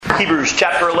Hebrews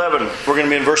chapter 11. We're going to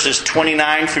be in verses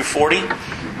 29 through 40.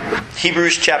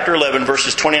 Hebrews chapter 11,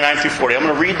 verses 29 through 40. I'm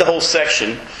going to read the whole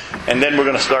section, and then we're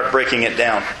going to start breaking it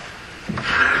down.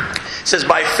 It says,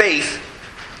 by faith,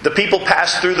 the people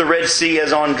passed through the Red Sea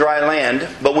as on dry land,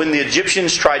 but when the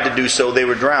Egyptians tried to do so, they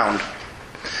were drowned.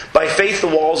 By faith,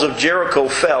 the walls of Jericho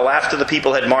fell after the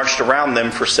people had marched around them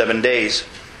for 7 days.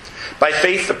 By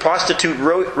faith, the prostitute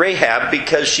Rahab,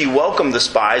 because she welcomed the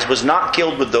spies, was not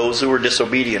killed with those who were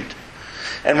disobedient.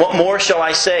 And what more shall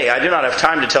I say? I do not have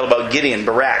time to tell about Gideon,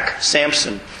 Barak,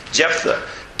 Samson, Jephthah,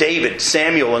 David,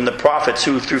 Samuel, and the prophets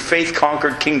who through faith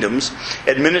conquered kingdoms,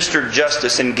 administered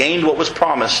justice, and gained what was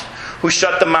promised, who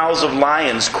shut the mouths of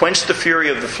lions, quenched the fury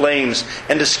of the flames,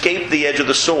 and escaped the edge of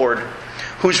the sword,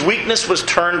 whose weakness was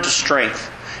turned to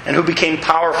strength, and who became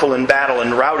powerful in battle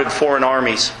and routed foreign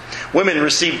armies. Women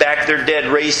received back their dead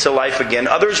raised to life again.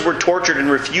 Others were tortured and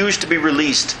refused to be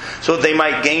released so that they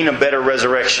might gain a better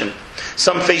resurrection.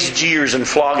 Some faced jeers and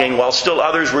flogging, while still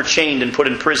others were chained and put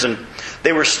in prison.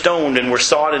 They were stoned and were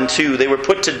sawed in two. They were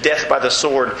put to death by the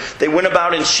sword. They went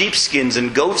about in sheepskins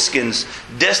and goatskins,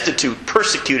 destitute,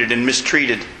 persecuted, and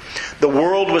mistreated. The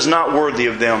world was not worthy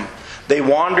of them. They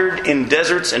wandered in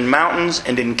deserts and mountains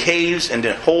and in caves and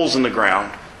in holes in the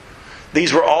ground.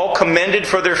 These were all commended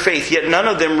for their faith, yet none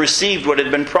of them received what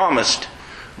had been promised.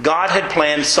 God had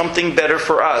planned something better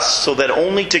for us, so that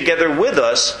only together with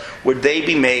us would they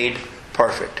be made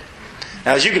perfect.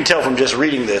 Now, as you can tell from just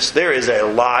reading this, there is a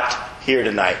lot here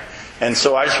tonight. And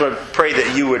so I just want to pray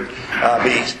that you would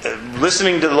be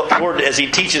listening to the Lord as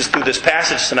He teaches through this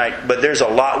passage tonight. But there's a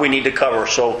lot we need to cover.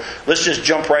 So let's just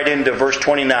jump right into verse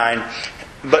 29.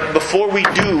 But before we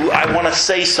do, I want to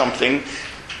say something.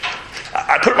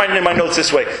 I put it in my notes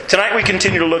this way. Tonight we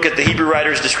continue to look at the Hebrew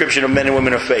writer's description of men and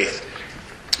women of faith.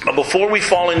 But before we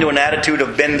fall into an attitude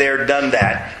of been there, done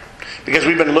that, because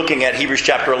we've been looking at Hebrews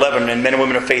chapter 11 and men and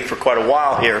women of faith for quite a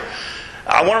while here,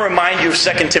 I want to remind you of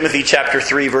 2 Timothy chapter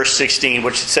 3 verse 16,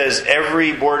 which says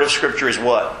every word of Scripture is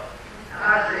what?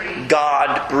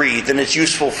 God breathed. And it's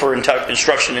useful for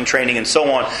instruction and training and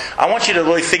so on. I want you to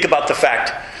really think about the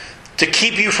fact to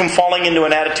keep you from falling into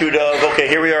an attitude of, okay,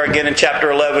 here we are again in chapter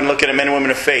 11 looking at men and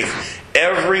women of faith.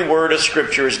 Every word of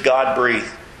Scripture is God breathed.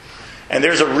 And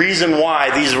there's a reason why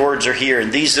these words are here,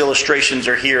 and these illustrations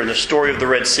are here, and the story of the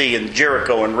Red Sea, and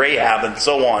Jericho, and Rahab, and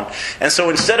so on. And so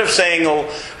instead of saying,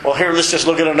 oh, well, here, let's just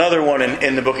look at another one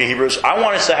in the book of Hebrews, I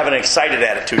want us to have an excited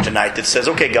attitude tonight that says,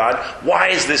 okay, God, why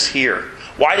is this here?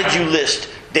 Why did you list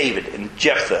David and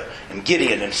Jephthah and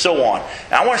Gideon and so on?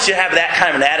 And I want you to have that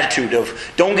kind of an attitude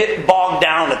of don't get bogged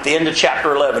down at the end of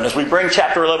chapter 11. As we bring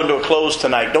chapter 11 to a close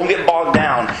tonight, don't get bogged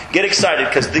down. Get excited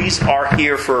because these are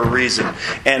here for a reason.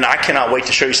 And I cannot wait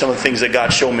to show you some of the things that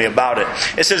God showed me about it.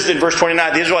 It says in verse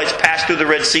 29, the Israelites passed through the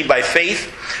Red Sea by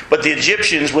faith, but the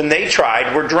Egyptians, when they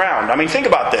tried, were drowned. I mean, think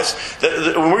about this.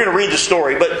 We're going to read the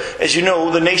story, but as you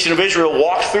know, the nation of Israel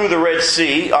walked through the Red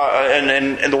Sea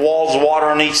and the walls of water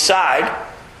on each side.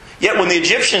 Yet when the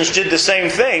Egyptians did the same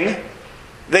thing,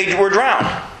 they were drowned.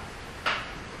 I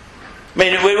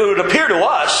mean, it would appear to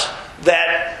us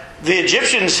that the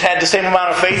Egyptians had the same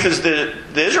amount of faith as the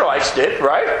Israelites did,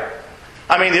 right?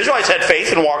 I mean, the Israelites had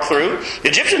faith and walked through. The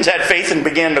Egyptians had faith and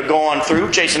began to go on through,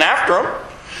 chasing after them.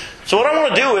 So what I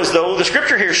want to do is, though, the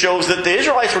Scripture here shows that the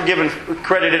Israelites were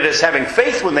credited as having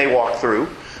faith when they walked through,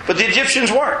 but the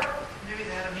Egyptians weren't. Maybe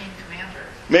they had a mean commander.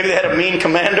 Maybe they had a mean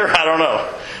commander? I don't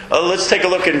know. Let's take a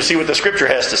look and see what the Scripture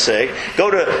has to say. Go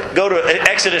to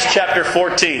Exodus chapter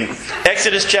 14.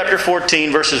 Exodus chapter 14,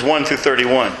 verses 1 through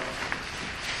 31.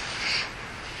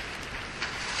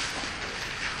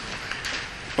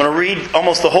 I'm going to read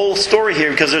almost the whole story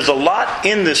here because there's a lot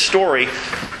in this story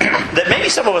that maybe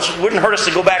some of us wouldn't hurt us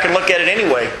to go back and look at it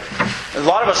anyway. A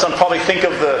lot of us probably think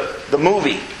of the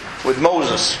movie with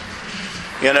Moses.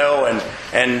 You know,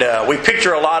 and we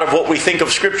picture a lot of what we think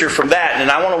of Scripture from that.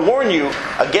 And I want to warn you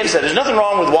against that. There's nothing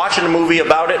wrong with watching a movie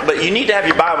about it, but you need to have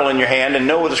your Bible in your hand and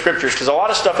know the Scriptures, because a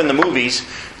lot of stuff in the movies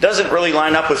doesn't really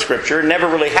line up with Scripture. It never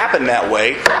really happened that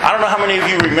way. I don't know how many of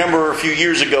you remember a few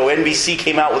years ago, NBC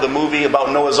came out with a movie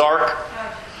about Noah's Ark.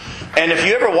 And if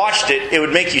you ever watched it, it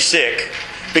would make you sick.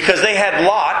 Because they had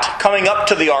Lot coming up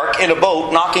to the ark in a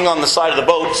boat, knocking on the side of the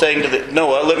boat, saying to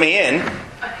Noah, let me in.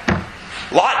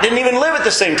 Lot didn't even live at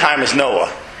the same time as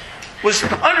Noah. It was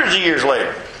hundreds of years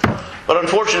later. But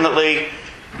unfortunately,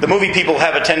 the movie people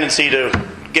have a tendency to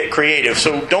get creative.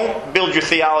 So don't build your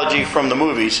theology from the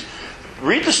movies.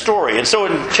 Read the story. And so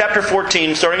in chapter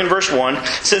 14, starting in verse 1, it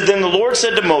says, Then the Lord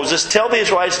said to Moses, Tell the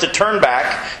Israelites to turn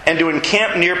back and to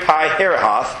encamp near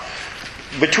Pi-Hahiroth,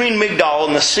 between Migdol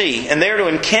and the sea, and they are to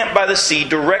encamp by the sea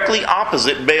directly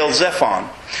opposite Baal-zephon.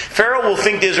 Pharaoh will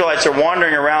think the Israelites are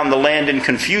wandering around the land in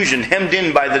confusion, hemmed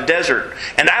in by the desert.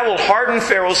 And I will harden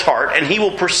Pharaoh's heart, and he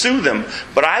will pursue them.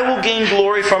 But I will gain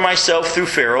glory for myself through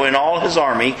Pharaoh and all his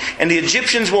army, and the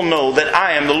Egyptians will know that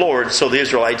I am the Lord. So the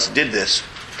Israelites did this.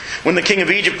 When the king of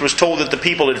Egypt was told that the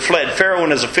people had fled, Pharaoh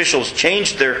and his officials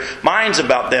changed their minds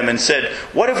about them and said,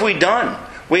 "What have we done?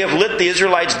 We have let the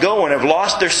Israelites go and have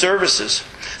lost their services."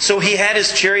 So he had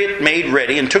his chariot made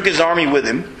ready and took his army with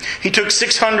him. He took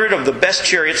 600 of the best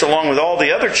chariots along with all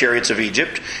the other chariots of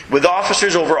Egypt, with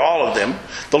officers over all of them.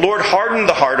 The Lord hardened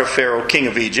the heart of Pharaoh, king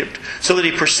of Egypt, so that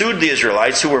he pursued the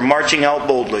Israelites who were marching out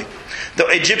boldly. The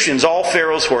Egyptians, all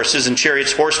Pharaoh's horses and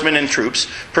chariots, horsemen and troops,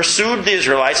 pursued the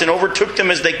Israelites and overtook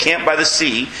them as they camped by the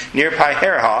sea near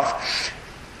Pi-hahiroth,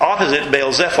 opposite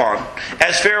Baal-zephon.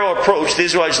 As Pharaoh approached, the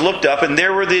Israelites looked up, and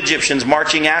there were the Egyptians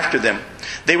marching after them.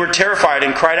 They were terrified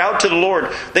and cried out to the Lord.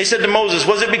 They said to Moses,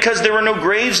 "Was it because there were no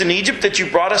graves in Egypt that you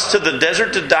brought us to the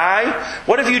desert to die?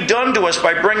 What have you done to us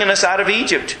by bringing us out of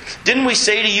Egypt? Didn't we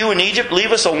say to you in Egypt,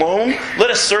 'Leave us alone,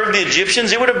 let us serve the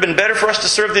Egyptians'? It would have been better for us to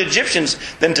serve the Egyptians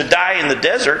than to die in the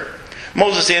desert."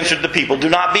 Moses answered the people, "Do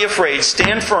not be afraid.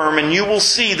 Stand firm, and you will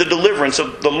see the deliverance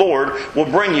of the Lord will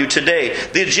bring you today.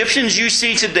 The Egyptians you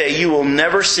see today, you will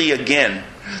never see again.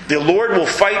 The Lord will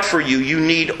fight for you. You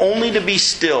need only to be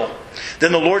still."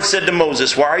 Then the Lord said to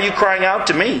Moses, "Why are you crying out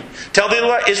to me? Tell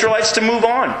the Israelites to move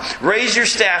on. Raise your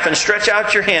staff and stretch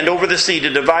out your hand over the sea to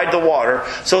divide the water,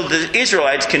 so that the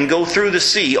Israelites can go through the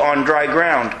sea on dry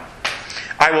ground.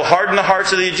 I will harden the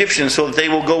hearts of the Egyptians so that they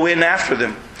will go in after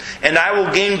them. And I will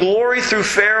gain glory through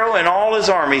Pharaoh and all his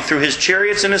army, through his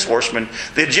chariots and his horsemen.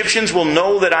 The Egyptians will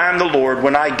know that I am the Lord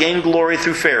when I gain glory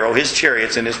through Pharaoh, his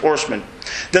chariots, and his horsemen."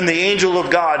 Then the angel of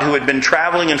God, who had been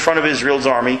traveling in front of Israel's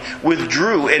army,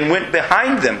 withdrew and went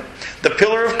behind them. The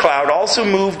pillar of cloud also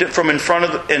moved from in front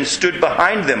of and stood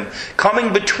behind them, coming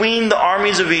between the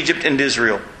armies of Egypt and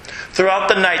Israel. Throughout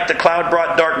the night the cloud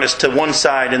brought darkness to one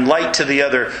side and light to the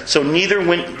other, so neither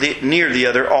went near the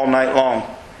other all night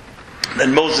long.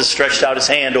 Then Moses stretched out his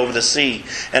hand over the sea,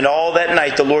 and all that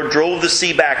night the Lord drove the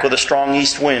sea back with a strong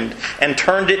east wind, and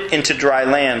turned it into dry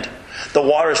land. The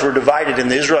waters were divided,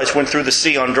 and the Israelites went through the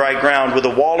sea on dry ground, with a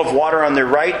wall of water on their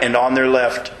right and on their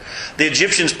left. The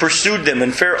Egyptians pursued them,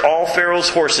 and all Pharaoh's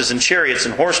horses and chariots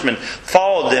and horsemen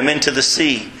followed them into the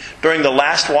sea. During the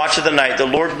last watch of the night, the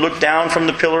Lord looked down from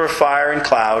the pillar of fire and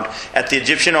cloud at the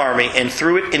Egyptian army and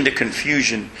threw it into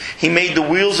confusion. He made the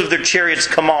wheels of their chariots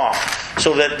come off,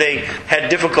 so that they had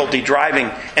difficulty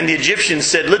driving. And the Egyptians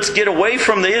said, "Let's get away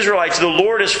from the Israelites. The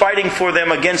Lord is fighting for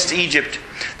them against Egypt."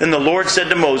 Then the Lord said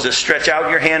to Moses, "Stretch out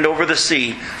your hand over the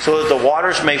sea, so that the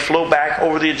waters may flow back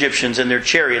over the Egyptians and their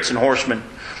chariots and horsemen."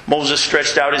 Moses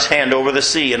stretched out his hand over the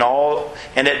sea,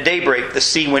 and at daybreak the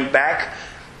sea went back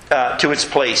to its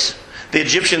place. The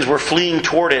Egyptians were fleeing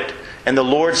toward it, and the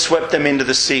Lord swept them into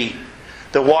the sea.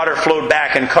 The water flowed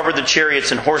back and covered the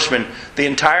chariots and horsemen, the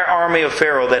entire army of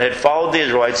Pharaoh that had followed the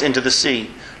Israelites into the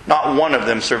sea. Not one of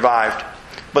them survived.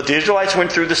 But the Israelites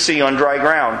went through the sea on dry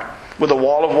ground, with a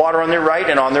wall of water on their right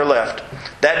and on their left.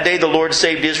 That day the Lord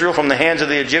saved Israel from the hands of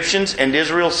the Egyptians, and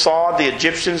Israel saw the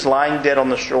Egyptians lying dead on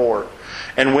the shore.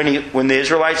 And when the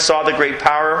Israelites saw the great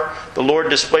power the Lord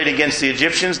displayed against the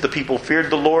Egyptians, the people feared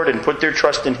the Lord and put their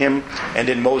trust in him and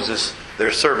in Moses,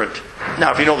 their servant.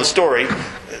 Now, if you know the story,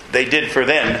 they did for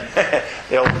then.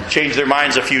 They'll change their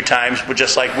minds a few times, but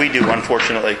just like we do,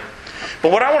 unfortunately.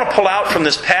 But what I want to pull out from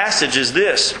this passage is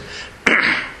this.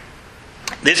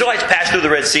 The Israelites passed through the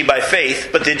Red Sea by faith,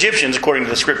 but the Egyptians, according to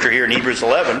the scripture here in Hebrews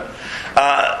 11,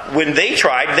 when they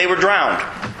tried, they were drowned.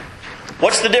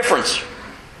 What's the difference?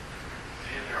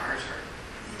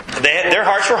 Their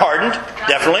hearts were hardened,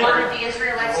 definitely. He wanted the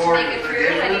Israelites to make it through,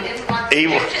 and he didn't want the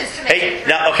Egyptians to make it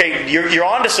through. Now, okay, you're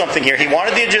on to something here. He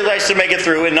wanted the Israelites to make it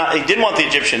through, and he didn't want the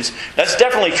Egyptians. That's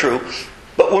definitely true.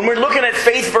 But when we're looking at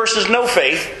faith versus no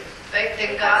faith... Faith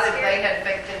in God and they had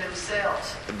faith in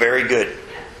themselves. Very good.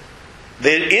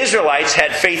 The Israelites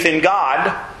had faith in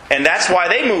God, and that's why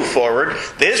they moved forward.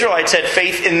 The Israelites had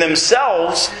faith in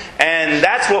themselves, and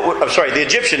that's what... the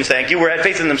Egyptians, thank you, had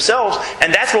faith in themselves,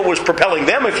 and that's what was propelling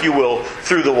them, if you will,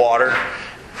 through the water.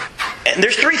 And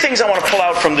there's three things I want to pull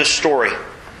out from this story.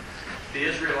 The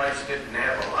Israelites didn't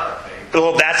have a lot of faith.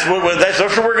 Well, that's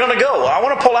where we're going to go. I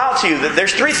want to pull out to you that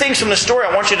there's three things from the story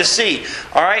I want you to see.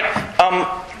 All right?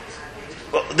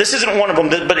 This isn't one of them,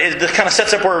 but it kind of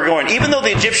sets up where we're going. Even though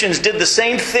the Egyptians did the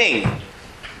same thing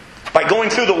by going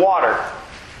through the water,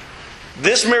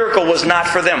 this miracle was not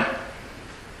for them.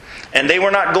 And they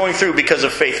were not going through because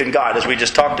of faith in God, as we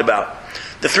just talked about.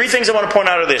 The three things I want to point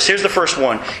out are this. Here's the first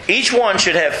one. Each one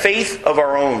should have faith of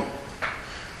our own,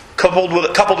 coupled with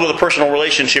a personal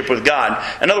relationship with God.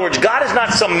 In other words, God is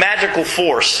not some magical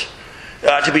force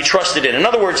to be trusted in. In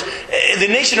other words, the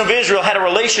nation of Israel had a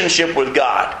relationship with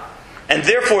God. And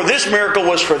therefore, this miracle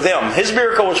was for them. His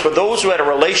miracle was for those who had a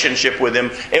relationship with Him.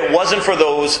 It wasn't for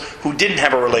those who didn't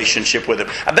have a relationship with Him.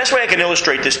 The best way I can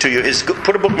illustrate this to you is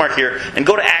put a bookmark here and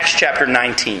go to Acts chapter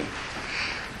 19.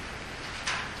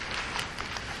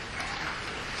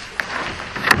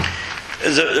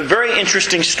 There's a very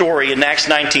interesting story in Acts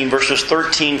 19, verses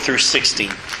 13 through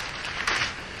 16.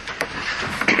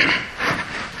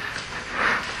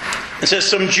 It says,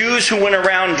 some Jews who went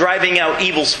around driving out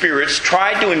evil spirits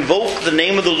tried to invoke the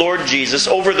name of the Lord Jesus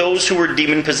over those who were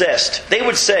demon-possessed. They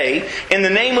would say, in the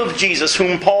name of Jesus,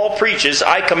 whom Paul preaches,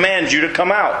 I command you to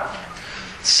come out.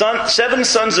 7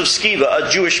 sons of Sceva,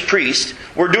 a Jewish priest,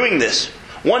 were doing this.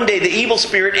 One day the evil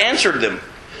spirit answered them,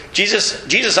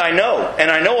 Jesus I know,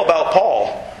 and I know about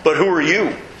Paul, but who are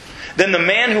you? Then the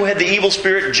man who had the evil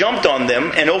spirit jumped on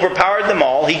them and overpowered them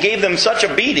all. He gave them such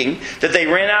a beating that they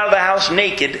ran out of the house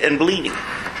naked and bleeding.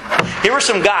 Here were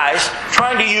some guys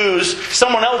trying to use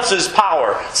someone else's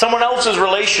power, someone else's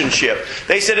relationship.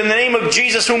 They said, in the name of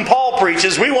Jesus whom Paul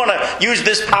preaches, we want to use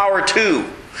this power too.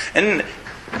 And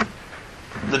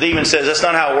the demon says, that's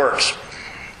not how it works.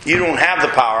 You don't have the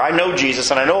power. I know Jesus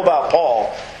and I know about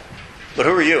Paul, but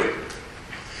who are you?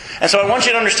 And so I want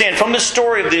you to understand, from the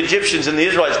story of the Egyptians and the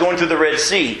Israelites going through the Red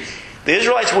Sea, the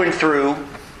Israelites went through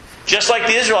just like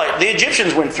the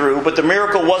Egyptians went through, but the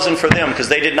miracle wasn't for them because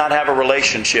they did not have a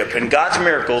relationship. And God's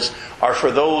miracles are for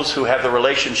those who have the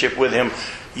relationship with Him.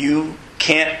 You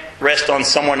can't rest on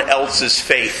someone else's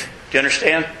faith. Do you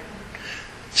understand?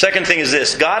 Second thing is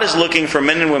this. God is looking for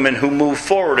men and women who move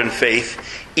forward in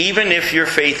faith, even if your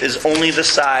faith is only the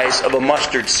size of a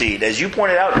mustard seed. As you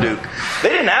pointed out, Duke, they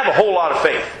didn't have a whole lot of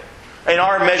faith in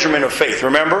our measurement of faith,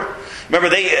 remember? Remember,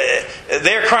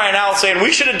 they're crying out saying,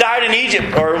 we should have died in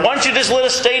Egypt, or why don't you just let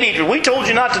us stay in Egypt? We told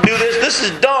you not to do this. This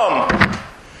is dumb.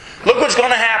 Look what's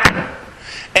going to happen.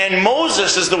 And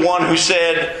Moses is the one who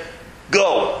said,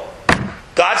 go.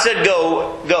 God said,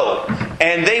 go, go.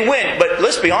 And they went, but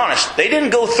let's be honest, they didn't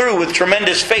go through with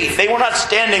tremendous faith. They were not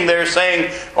standing there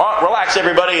saying, well, relax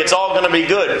everybody, it's all going to be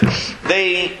good.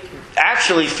 They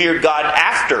actually feared God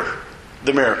after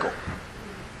the miracle.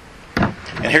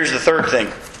 And here's the third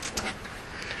thing.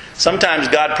 Sometimes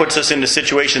God puts us into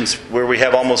situations where we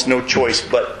have almost no choice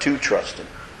but to trust Him.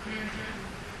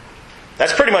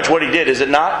 That's pretty much what He did, is it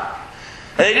not?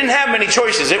 And they didn't have many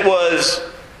choices. It was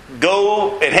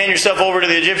go and hand yourself over to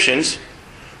the Egyptians,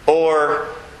 or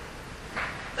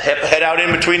head out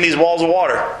in between these walls of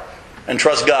water and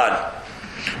trust God.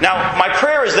 Now, my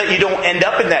prayer is that you don't end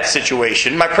up in that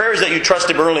situation. My prayer is that you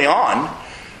trust Him early on.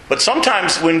 But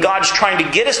sometimes when God's trying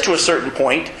to get us to a certain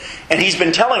point, and He's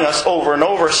been telling us over and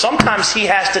over, sometimes He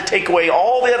has to take away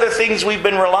all the other things we've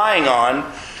been relying on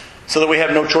so that we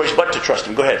have no choice but to trust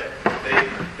Him. Go ahead.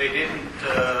 They didn't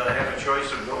have a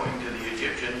choice of going to the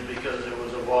Egyptians because there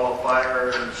was a wall of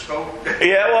fire and smoke.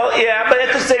 But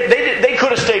at the same, they could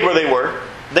have stayed where they were.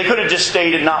 They could have just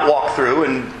stayed and not walked through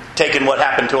and taken what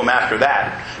happened to them after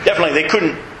that. Definitely, they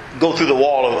couldn't go through the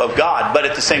wall of God, but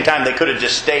at the same time, they could have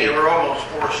just stayed. They were almost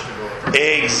forced to go.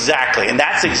 Exactly. And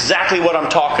that's exactly what I'm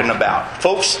talking about.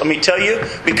 Folks, let me tell you,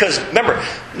 because remember,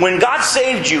 when God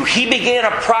saved you, He began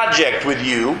a project with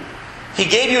you. He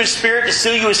gave you His Spirit to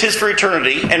seal you as His for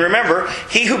eternity. And remember,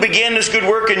 He who began this good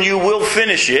work in you will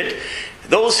finish it.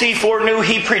 Those He foreknew,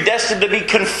 He predestined to be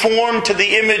conformed to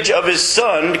the image of His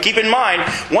Son. Keep in mind,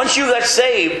 once you got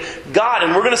saved, God,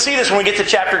 and we're going to see this when we get to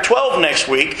chapter 12 next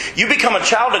week, you become a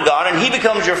child of God and He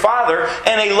becomes your Father,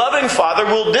 and a loving Father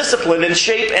will discipline and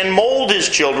shape and mold His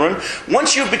children.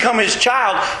 Once you become His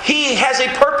child, He has a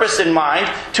purpose in mind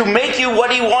to make you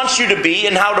what He wants you to be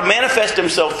and how to manifest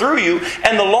Himself through you.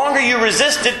 And the longer you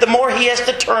resist it, the more He has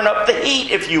to turn up the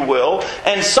heat, if you will.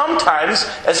 And sometimes,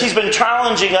 as He's been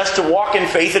challenging us to walk in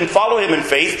faith and follow Him in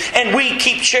faith, and we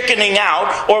keep chickening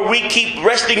out or we keep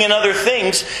resting in other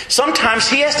things, sometimes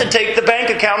He has to take the bank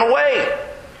account away.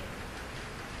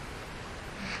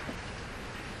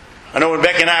 I know when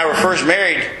Becky and I were first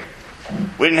married,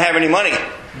 we didn't have any money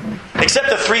except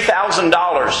the $3,000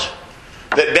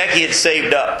 that Becky had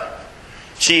saved up.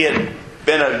 She had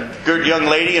been a good young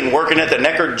lady and working at the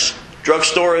Necker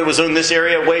drugstore. It was in this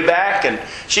area way back, and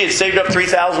she had saved up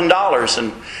 $3,000.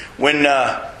 And when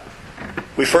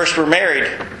we first were married,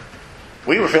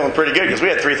 we were feeling pretty good because we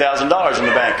had $3,000 in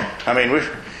the bank. I mean,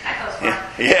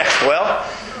 well,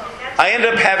 I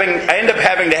ended up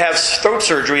having to have throat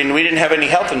surgery, and we didn't have any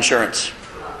health insurance.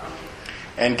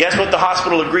 And guess what the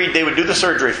hospital agreed they would do the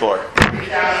surgery for?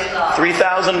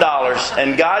 $3,000.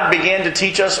 And God began to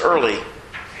teach us early,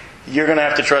 you're going to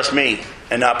have to trust me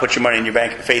and not put your money in your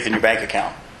faith in your bank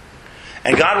account.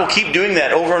 And God will keep doing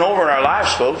that over and over in our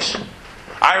lives, folks.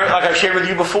 Like I've shared with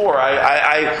you before,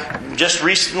 I just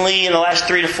recently, in the last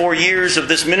 3 to 4 years of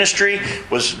this ministry,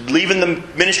 was leaving the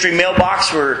ministry mailbox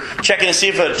for checking to see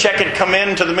if a check had come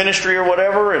in to the ministry or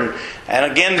whatever.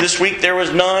 And again, this week there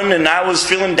was none, and I was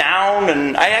feeling down.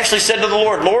 And I actually said to the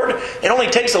Lord, it only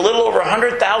takes a little over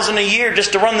 $100,000 a year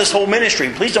just to run this whole ministry.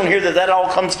 Please don't hear that all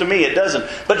comes to me. It doesn't.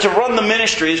 But to run the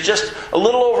ministry is just a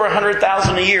little over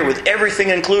 $100,000 a year with everything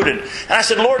included. And I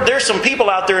said, Lord, there's some people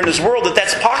out there in this world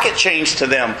that's pocket change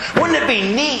to them. Wouldn't it be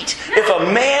neat if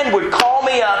a man would call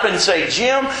me up and say,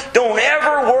 Jim, don't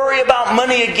ever worry about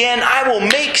money again. I will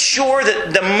make sure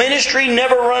that the ministry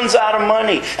never runs out of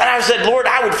money. And I said, Lord,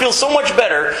 I would feel so much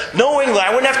better knowing that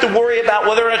I wouldn't have to worry about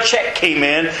whether a check came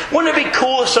in. Wouldn't it be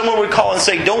cool if someone would call and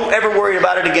say, don't ever worry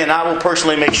about it again. I will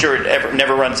personally make sure it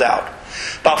never runs out.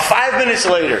 About 5 minutes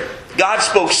later, God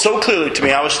spoke so clearly to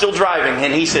me. I was still driving,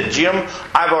 and He said, Jim,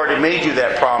 I've already made you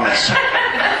that promise.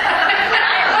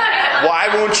 Why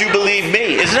won't you believe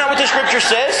me? Isn't that what the Scripture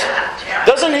says?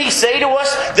 Doesn't He say to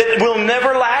us that we'll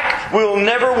never lack, we'll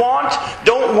never want,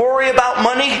 don't worry about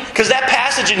money? Because that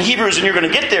passage in Hebrews, and you're going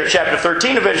to get there, chapter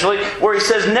 13 eventually, where He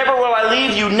says, never will I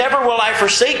leave you, never will I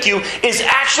forsake you, is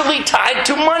actually tied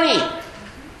to money.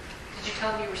 Did you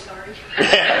tell him you were sorry?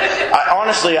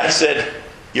 Honestly, I said,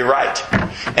 you're right.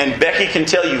 And Becky can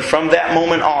tell you from that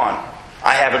moment on,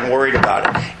 I haven't worried about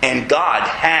it. And God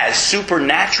has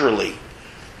supernaturally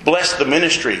blessed the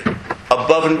ministry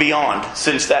above and beyond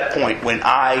since that point when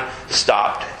I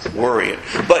stopped worrying.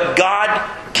 But God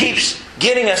keeps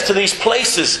getting us to these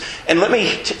places. And let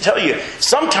me tell you,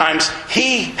 sometimes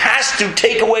He has to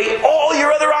take away all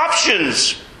your other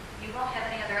options. You won't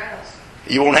have any other idols.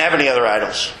 You won't have any other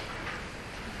idols.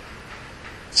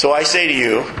 So I say to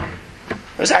you,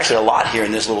 there's actually a lot here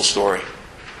in this little story.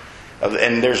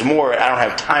 And there's more. I don't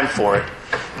have time for it.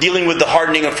 Dealing with the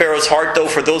hardening of Pharaoh's heart, though,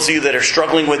 for those of you that are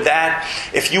struggling with that,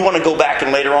 if you want to go back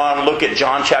and later on look at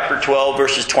John chapter 12,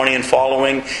 verses 20 and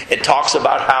following, it talks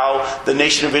about how the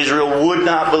nation of Israel would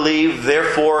not believe,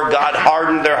 therefore God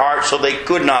hardened their heart so they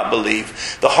could not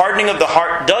believe. The hardening of the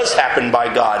heart does happen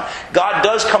by God. God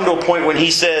does come to a point when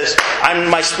He says,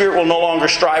 my spirit will no longer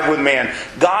strive with man.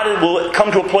 God will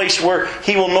come to a place where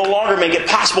He will no longer make it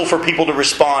possible for people to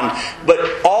respond.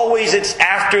 But always it's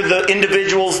after the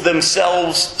individuals themselves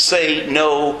say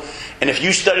no. And if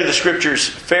you study the Scriptures,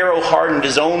 Pharaoh hardened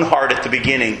his own heart at the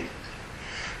beginning.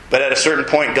 But at a certain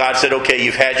point, God said, okay,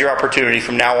 you've had your opportunity.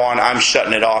 From now on, I'm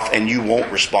shutting it off and you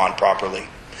won't respond properly.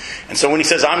 And so when He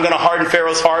says, I'm going to harden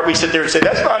Pharaoh's heart, we sit there and say,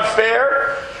 that's not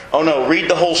fair. Oh no, read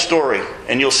the whole story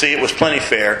and you'll see it was plenty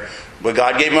fair. But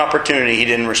God gave him opportunity, he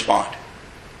didn't respond.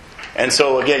 And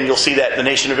so again, you'll see that the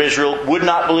nation of Israel would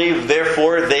not believe,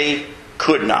 therefore they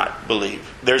could not believe.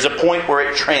 There's a point where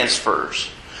it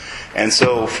transfers. And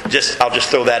so I'll just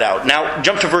throw that out. Now,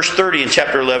 jump to verse 30 in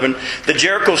chapter 11. The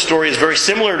Jericho story is very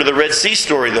similar to the Red Sea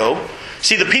story, though.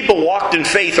 See, the people walked in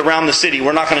faith around the city.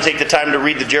 We're not going to take the time to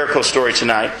read the Jericho story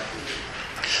tonight.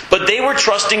 But they were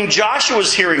trusting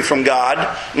Joshua's hearing from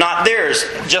God, not theirs,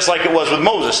 just like it was with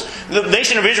Moses. The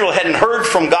nation of Israel hadn't heard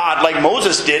from God like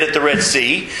Moses did at the Red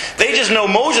Sea. They just know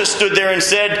Moses stood there and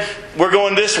said, we're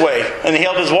going this way. And he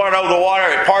held his water out of the water,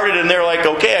 it parted, and they're like,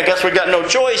 okay, I guess we got no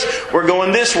choice, we're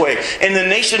going this way. And the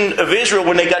nation of Israel,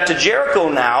 when they got to Jericho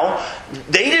now,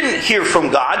 they didn't hear from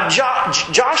God.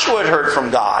 Joshua had heard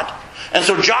from God. And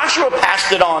so Joshua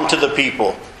passed it on to the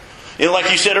people. You know,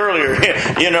 like you said earlier,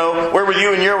 where were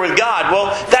you and you're with God? Well,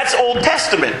 that's Old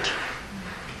Testament.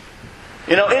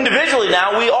 Individually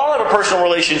now, we all have a personal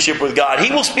relationship with God.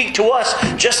 He will speak to us,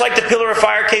 just like the pillar of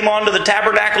fire came onto the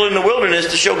tabernacle in the wilderness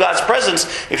to show God's presence.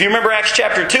 If you remember Acts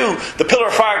chapter 2, the pillar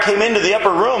of fire came into the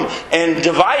upper room and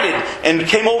divided and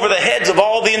came over the heads of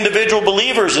all the individual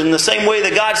believers in the same way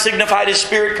that God signified His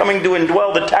Spirit coming to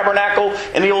indwell the tabernacle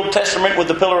in the Old Testament with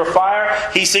the pillar of fire.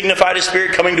 He signified His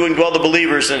Spirit coming to indwell the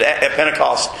believers at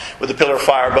Pentecost with the pillar of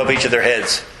fire above each of their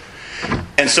heads.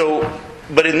 And so,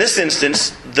 but in this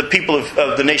instance, the people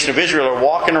of the nation of Israel are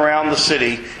walking around the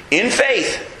city in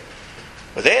faith.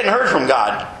 But they hadn't heard from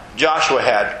God. Joshua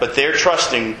had. But they're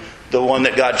trusting the one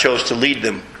that God chose to lead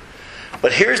them.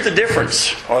 But here's the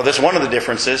difference. Or that's one of the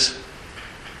differences.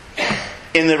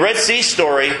 In the Red Sea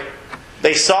story,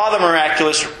 they saw the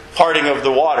miraculous parting of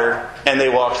the water and they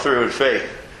walked through in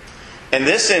faith. In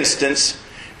this instance,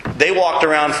 they walked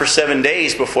around for 7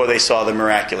 days before they saw the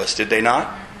miraculous. Did they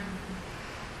not?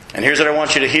 And here's what I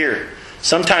want you to hear.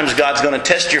 Sometimes God's going to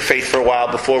test your faith for a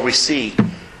while before we see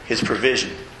His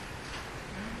provision.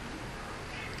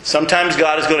 Sometimes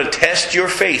God is going to test your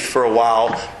faith for a while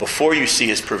before you see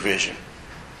His provision.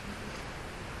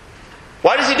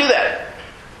 Why does He do that?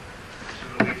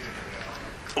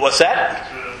 What's that?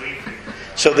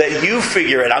 So that you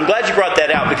figure it. I'm glad you brought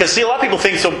that out. Because see, a lot of people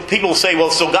think, so people say, well,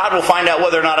 so God will find out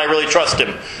whether or not I really trust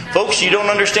Him. Folks, you don't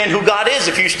understand who God is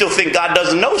if you still think God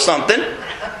doesn't know something.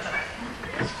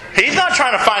 He's not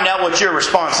trying to find out what your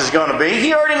response is going to be.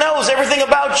 He already knows everything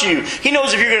about you. He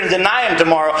knows if you're going to deny Him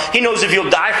tomorrow. He knows if you'll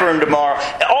die for Him tomorrow.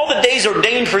 All the days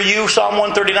ordained for you, Psalm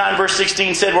 139 verse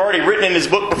 16 said, were already written in His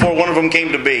book before one of them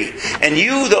came to be. And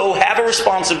you, though, have a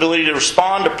responsibility to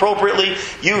respond appropriately.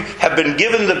 You have been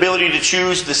given the ability to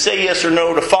choose to say yes or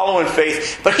no, to follow in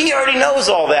faith. But He already knows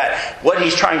all that. What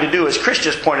He's trying to do, as Chris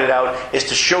just pointed out, is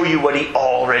to show you what He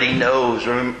already knows.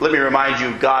 Let me remind you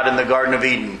of God in the Garden of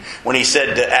Eden when He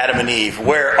said to Adam and Eve,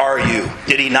 where are you?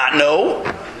 Did He not know?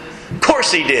 Of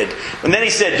course He did. And then He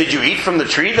said, did you eat from the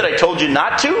tree that I told you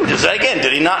not to? Just again,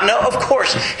 did He not know? Of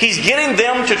course. He's getting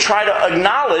them to try to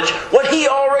acknowledge what He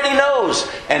already knows.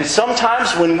 And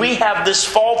sometimes when we have this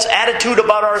false attitude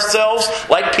about ourselves,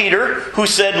 like Peter, who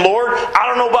said, Lord, I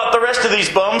don't know about the rest of these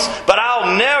bums, but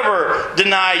I'll never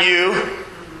deny you.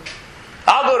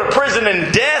 I'll go to prison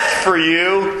and death for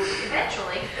you.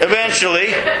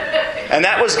 Eventually. And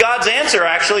that was God's answer,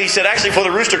 actually. He said, actually, before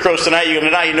the rooster crows tonight, you're going to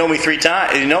deny you know me 3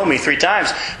 times. You know me 3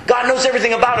 times. God knows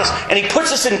everything about us. And He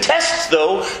puts us in tests,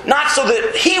 though, not so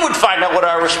that He would find out what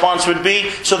our response would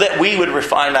be, so that we would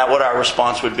find out what our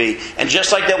response would be. And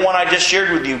just like that one I just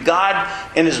shared with you, God,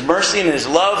 in His mercy and His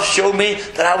love, showed me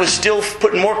that I was still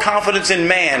putting more confidence in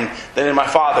man than in my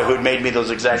Father, who had made me those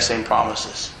exact same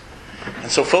promises. And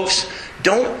so, folks,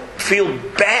 don't feel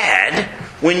bad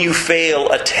when you fail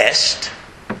a test.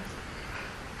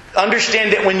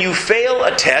 Understand that when you fail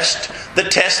a test, the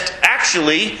test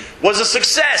actually was a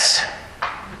success.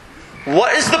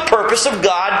 What is the purpose of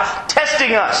God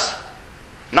testing us?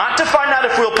 Not to find out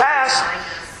if we'll pass,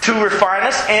 to refine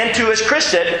us, and to, as Chris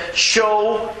said,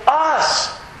 show us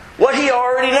what He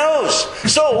already knows.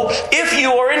 So, if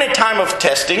you are in a time of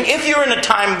testing, if you're in a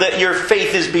time that your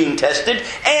faith is being tested,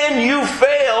 and you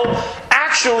fail,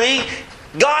 actually,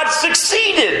 God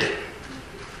succeeded.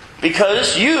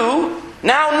 Because you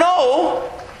now know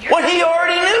what He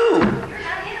already knew.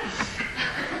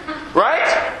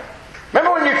 Right?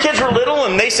 Remember when your kids were little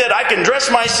and they said, I can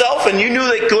dress myself, and you knew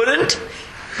they couldn't?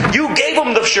 You gave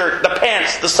them the shirt, the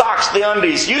pants, the socks, the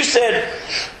undies. You said,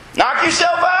 knock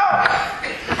yourself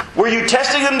out. Were you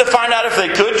testing them to find out if they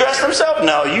could dress themselves?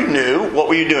 No, you knew. What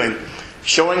were you doing?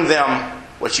 Showing them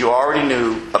what you already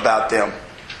knew about them.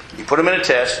 You put them in a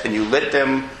test and you let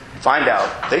them find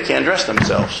out they can't dress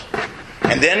themselves.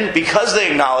 And then because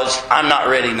they acknowledged, I'm not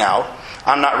ready now,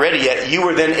 I'm not ready yet, you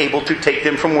were then able to take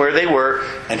them from where they were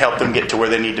and help them get to where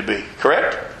they need to be.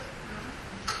 Correct?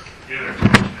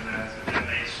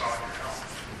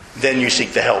 Then you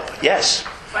seek the help. Yes.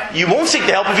 You won't seek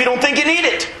the help if you don't think you need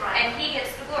it. And He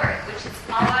gets the glory, which is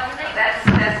all I believe. That's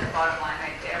the bottom line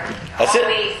right there. That's all it.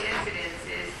 These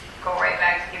incidences go right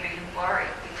back to giving Him glory,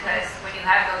 because when you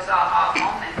have those aha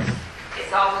moments,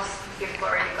 it's always give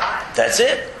glory to God. That's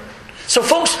it. So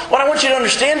folks, what I want you to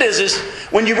understand is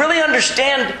when you really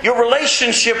understand your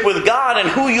relationship with God and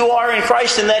who you are in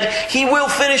Christ, and that He will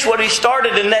finish what He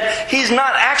started, and that He's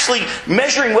not actually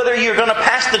measuring whether you're going to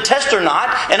pass the test or not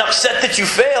and upset that you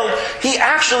failed. He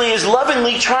actually is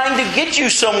lovingly trying to get you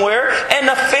somewhere, and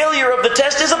the failure of the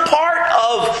test is a part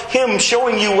of Him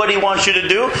showing you what He wants you to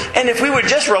do. And if we would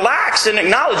just relax and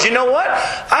acknowledge, you know what?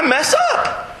 I mess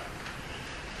up.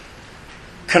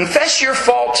 Confess your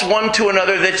faults one to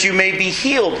another that you may be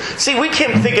healed. See, we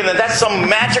keep thinking that that's some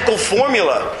magical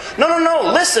formula. No.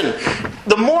 Listen,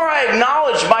 the more I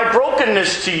acknowledge my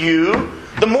brokenness to you,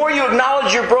 the more you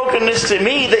acknowledge your brokenness to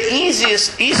me, the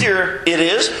easier it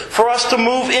is for us to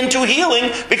move into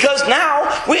healing, because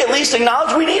now we at least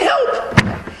acknowledge we need help.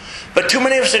 But too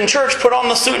many of us in church put on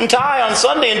the suit and tie on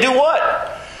Sunday and do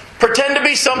what? Pretend to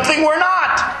be something we're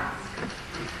not.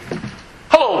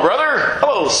 Hello, brother.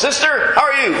 Hello, sister. How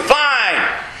are you?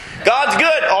 Fine. God's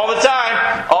good all the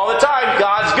time. All the time,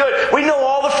 God's good. We know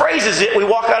all the phrases. We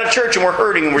walk out of church and we're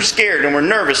hurting and we're scared and we're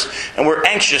nervous and we're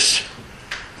anxious.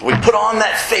 We put on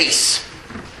that face.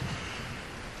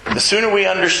 The sooner we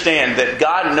understand that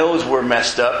God knows we're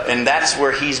messed up and that's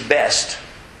where He's best,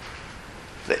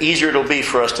 the easier it'll be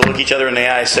for us to look each other in the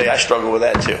eye and say, I struggle with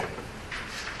that too.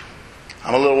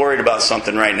 I'm a little worried about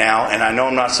something right now, and I know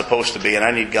I'm not supposed to be, and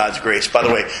I need God's grace. By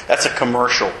the way, that's a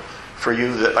commercial for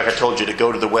you that, like I told you, to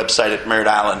go to the website at Merritt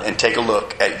Island and take a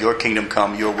look at Your Kingdom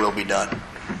Come, Your Will Be Done.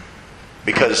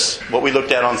 Because what we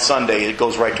looked at on Sunday, it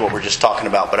goes right to what we're just talking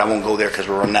about, but I won't go there because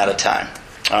we're running out of time.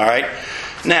 All right?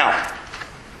 Now,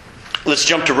 let's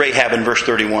jump to Rahab in verse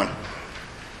 31. It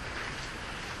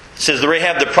says, the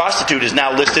Rahab the prostitute is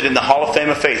now listed in the Hall of Fame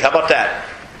of Faith. How about that?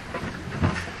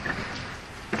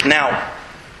 Now,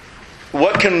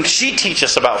 what can she teach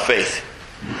us about faith?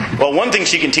 Well, one thing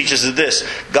she can teach us is this.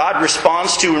 God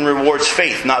responds to and rewards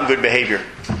faith, not good behavior.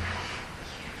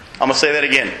 I'm going to say that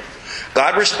again.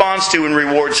 God responds to and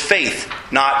rewards faith,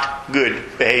 not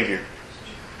good behavior.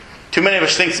 Too many of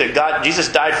us think that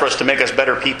Jesus died for us to make us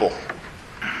better people.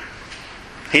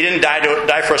 He didn't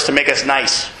die for us to make us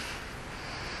nice.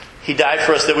 He died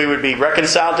for us that we would be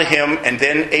reconciled to Him and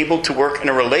then able to work in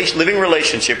a living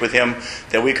relationship with Him,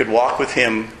 that we could walk with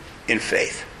Him in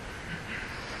faith.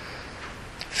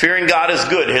 Fearing God is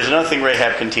good. Here's another thing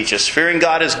Rahab can teach us. Fearing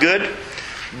God is good,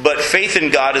 but faith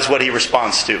in God is what He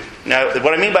responds to. Now,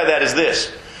 what I mean by that is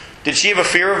this. Did she have a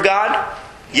fear of God?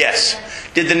 Yes.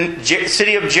 Did the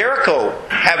city of Jericho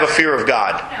have a fear of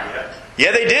God?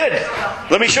 Yeah, they did.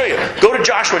 Let me show you. Go to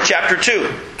Joshua chapter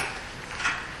 2.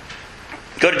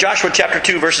 Go to Joshua chapter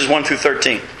 2, verses 1 through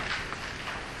 13.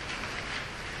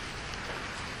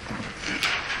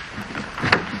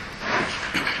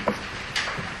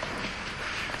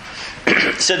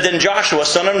 It said, then Joshua,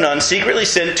 son of Nun, secretly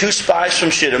sent 2 spies from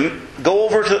Shittim. Go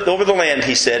over the land,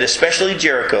 he said, especially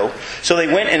Jericho. So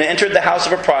they went and entered the house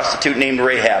of a prostitute named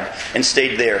Rahab and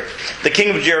stayed there. The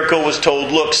king of Jericho was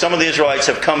told, look, some of the Israelites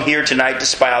have come here tonight to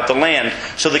spy out the land.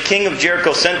 So the king of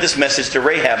Jericho sent this message to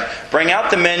Rahab, bring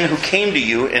out the men who came to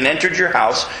you and entered your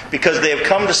house, because they have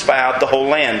come to spy out the whole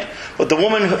land. But the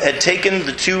woman who had taken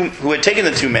the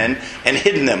 2 men and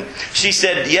hidden them, she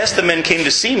said, yes, the men came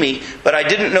to see me, but I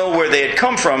didn't know where they had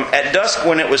come from. At dusk,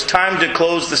 when it was time to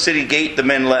close the city gate, the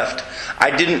men left.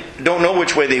 I don't know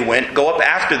which way they went. Go up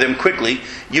after them quickly.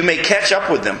 You may catch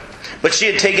up with them. But she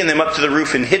had taken them up to the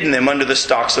roof and hidden them under the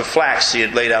stalks of flax she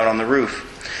had laid out on the roof.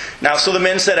 Now, so the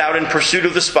men set out in pursuit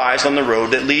of the spies on the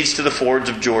road that leads to the fords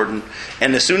of Jordan.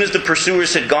 And as soon as the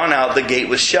pursuers had gone out, the gate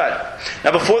was shut.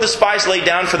 Now, before the spies lay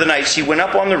down for the night, she went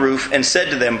up on the roof and said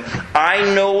to them,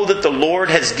 I know that the Lord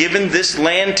has given this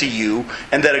land to you,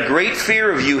 and that a great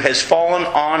fear of you has fallen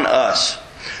on us,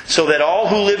 so that all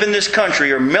who live in this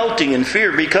country are melting in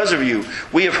fear because of you.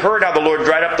 We have heard how the Lord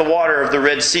dried up the water of the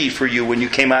Red Sea for you when you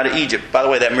came out of Egypt. By the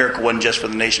way, that miracle wasn't just for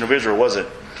the nation of Israel, was it?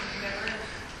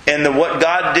 And what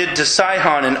God did to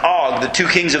Sihon and Og, the 2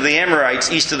 kings of the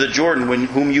Amorites east of the Jordan,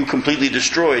 whom you completely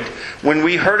destroyed. When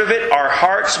we heard of it, our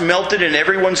hearts melted and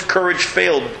everyone's courage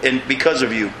failed because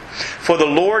of you. For the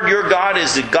Lord your God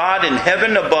is the God in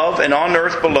heaven above and on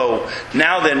earth below.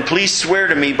 Now then, please swear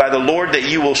to me by the Lord that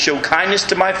you will show kindness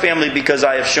to my family because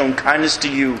I have shown kindness to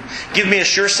you. Give me a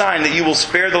sure sign that you will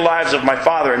spare the lives of my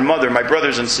father and mother, my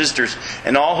brothers and sisters,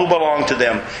 and all who belong to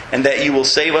them, and that you will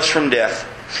save us from death.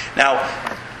 Now,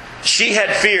 she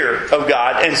had fear of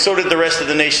God, and so did the rest of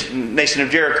the nation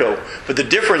of Jericho. But the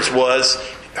difference was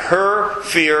her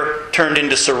fear turned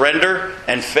into surrender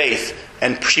and faith.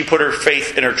 And she put her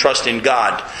faith and her trust in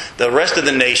God. The rest of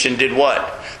the nation did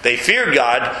what? They feared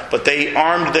God, but they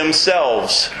armed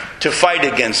themselves to fight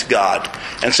against God.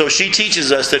 And so she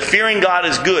teaches us that fearing God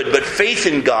is good, but faith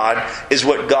in God is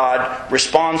what God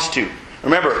responds to.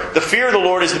 Remember, the fear of the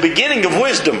Lord is the beginning of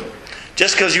wisdom.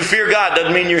 Just because you fear God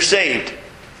doesn't mean you're saved.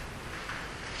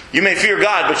 You may fear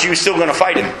God, but you're still going to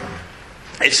fight Him.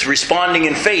 It's responding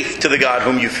in faith to the God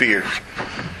whom you fear.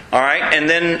 All right? And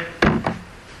then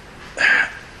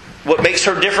what makes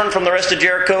her different from the rest of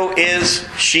Jericho is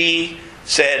she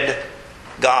said,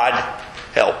 God,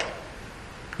 help.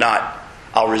 Not,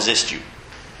 I'll resist you.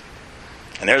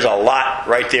 And there's a lot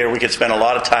right there we could spend a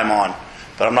lot of time on.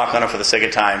 But I'm not going to for the sake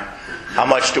of time. How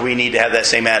much do we need to have that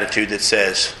same attitude that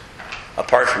says,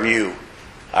 apart from you,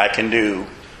 I can do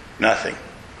nothing?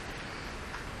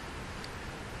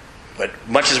 But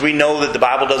much as we know that the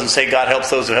Bible doesn't say God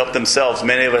helps those who help themselves,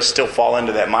 many of us still fall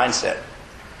into that mindset.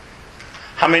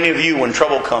 How many of you, when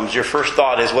trouble comes, your first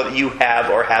thought is what you have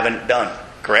or haven't done?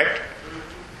 Correct?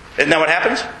 Isn't that what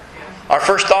happens? Our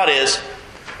first thought is,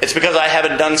 it's because I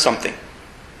haven't done something.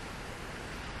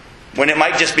 When it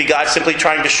might just be God simply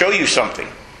trying to show you something.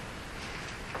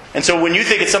 And so when you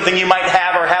think it's something you might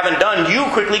have or haven't done, you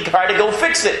quickly try to go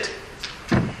fix it.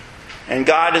 And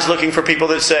God is looking for people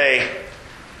that say,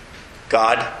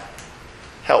 God,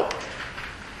 help.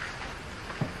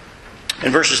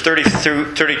 In verses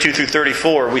 32 through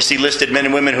 34, we see listed men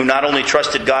and women who not only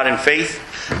trusted God in faith,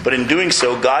 but in doing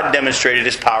so, God demonstrated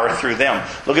His power through them.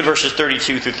 Look at verses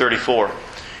 32 through 34.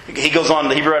 He goes on,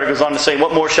 the Hebrew writer goes on to say,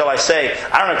 what more shall I say?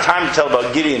 I don't have time to tell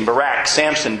about Gideon, Barak,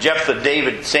 Samson, Jephthah,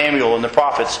 David, Samuel, and the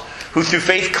prophets, who through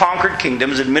faith conquered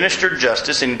kingdoms, administered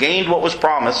justice, and gained what was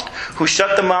promised, who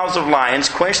shut the mouths of lions,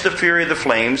 quenched the fury of the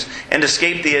flames, and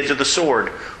escaped the edge of the sword,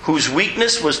 whose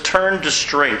weakness was turned to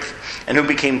strength, and who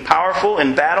became powerful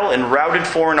in battle and routed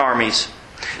foreign armies.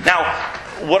 Now,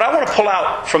 what I want to pull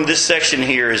out from this section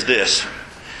here is this.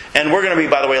 And we're going to be,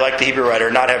 by the way, like the Hebrew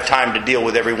writer, not have time to deal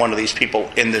with every one of these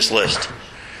people in this list.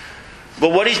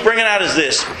 But what he's bringing out is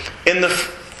this. In the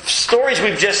stories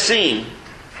we've just seen,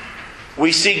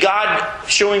 we see God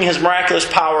showing His miraculous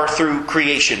power through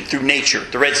creation, through nature.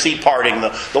 The Red Sea parting,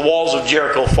 the walls of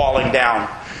Jericho falling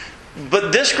down.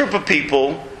 But this group of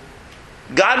people,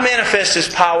 God manifests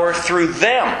His power through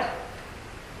them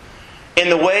in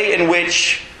the way in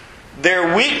which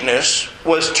their weakness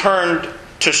was turned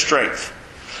to strength.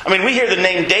 I mean, we hear the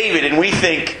name David and we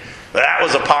think, that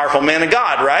was a powerful man of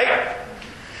God, right?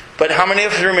 But how many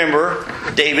of us remember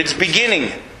David's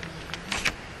beginning?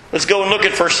 Let's go and look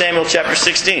at 1 Samuel chapter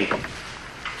 16.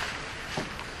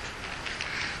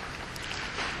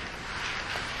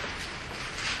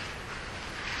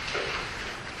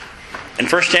 In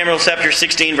 1 Samuel chapter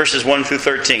 16, verses 1 through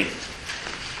 13.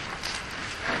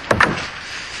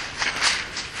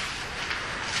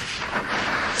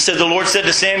 Said the Lord said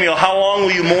to Samuel, how long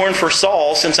will you mourn for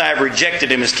Saul, since I have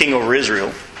rejected him as king over Israel?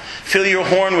 Fill your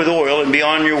horn with oil and be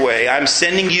on your way. I am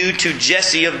sending you to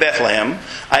Jesse of Bethlehem.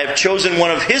 I have chosen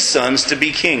one of his sons to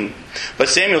be king. But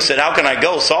Samuel said, how can I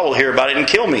go? Saul will hear about it and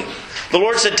kill me. The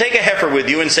Lord said, take a heifer with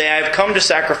you and say, I have come to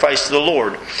sacrifice to the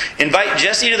Lord. Invite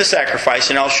Jesse to the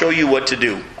sacrifice and I'll show you what to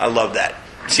do. I love that.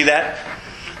 See that?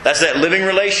 That's that living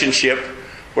relationship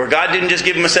where God didn't just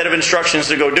give him a set of instructions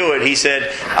to go do it. He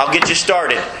said, I'll get you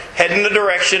started. Head in the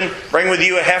direction. Bring with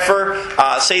you a heifer.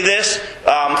 Say this.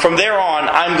 From there on,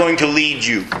 I'm going to lead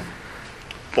you.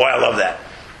 Boy, I love that.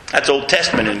 That's Old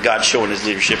Testament and God showing His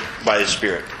leadership by His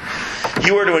Spirit.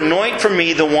 You are to anoint for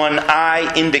me the one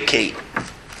I indicate.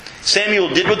 Samuel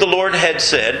did what the Lord had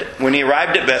said. When he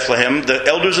arrived at Bethlehem, the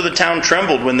elders of the town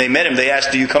trembled when they met him. They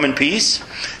asked, do you come in peace?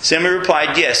 Samuel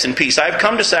replied, yes, in peace. I have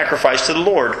come to sacrifice to the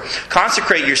Lord.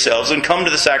 Consecrate yourselves and come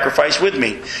to the sacrifice with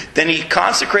me. Then he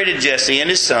consecrated Jesse and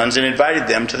his sons and invited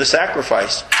them to the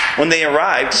sacrifice. When they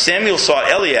arrived, Samuel saw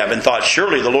Eliab and thought,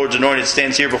 surely the Lord's anointed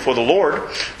stands here before the Lord.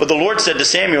 But the Lord said to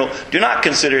Samuel, do not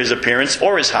consider his appearance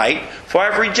or his height, for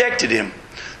I have rejected him.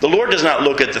 The Lord does not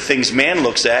look at the things man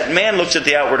looks at. Man looks at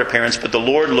the outward appearance, but the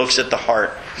Lord looks at the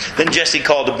heart. Then Jesse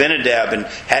called Abinadab and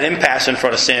had him pass in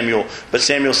front of Samuel. But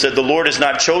Samuel said, the Lord has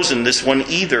not chosen this one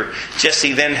either.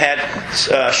 Jesse then had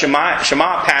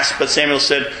Shammah pass, but Samuel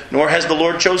said, nor has the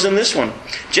Lord chosen this one.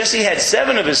 Jesse had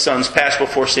 7 of his sons pass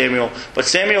before Samuel, but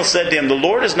Samuel said to him, the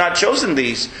Lord has not chosen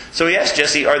these. So he asked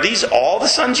Jesse, are these all the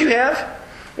sons you have?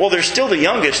 Well, they're still the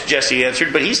youngest, Jesse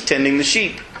answered, but he's tending the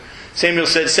sheep. Samuel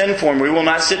said, send for him. We will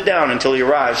not sit down until he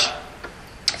arrives.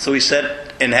 So he sent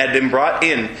and had him brought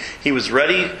in. He was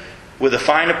ready with a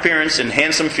fine appearance and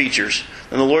handsome features.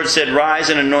 Then the Lord said, rise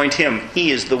and anoint him. He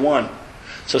is the one.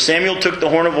 So Samuel took the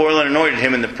horn of oil and anointed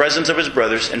him in the presence of his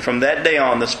brothers. And from that day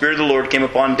on, the Spirit of the Lord came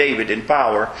upon David in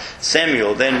power.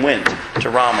 Samuel then went to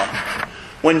Ramah.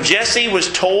 When Jesse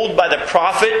was told by the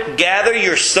prophet, gather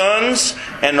your sons,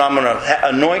 and I'm going to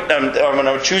anoint them, I'm going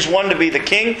to choose one to be the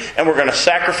king, and we're going to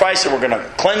sacrifice and we're going to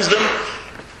cleanse them.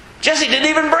 Jesse didn't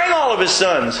even bring all of his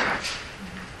sons.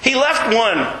 He left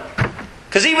one.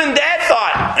 Because even Dad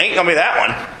thought, ain't going to be that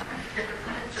one.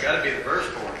 It's got to be the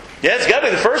firstborn. Yeah, it's got to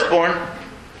be the firstborn.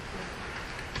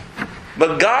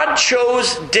 But God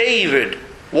chose David.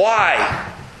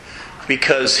 Why?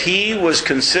 Because he was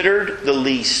considered the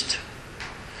least.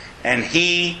 And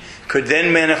he could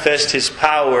then manifest his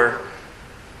power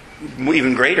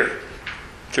even greater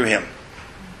through him.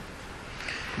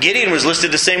 Gideon was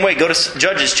listed the same way. Go to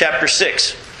Judges chapter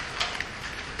 6.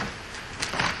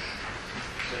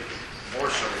 More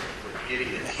so with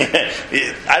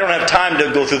Gideon. I don't have time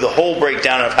to go through the whole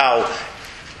breakdown of how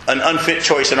an unfit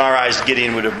choice in our eyes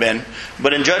Gideon would have been.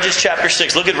 But in Judges chapter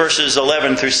 6, look at verses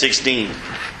 11 through 16.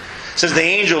 It says, the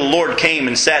angel of the Lord came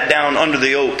and sat down under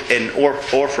the oak in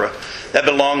Ophrah that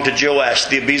belonged to Joash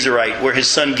the Abiezrite, where his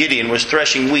son Gideon was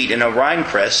threshing wheat in a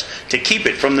winepress to keep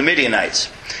it from the Midianites.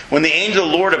 When the angel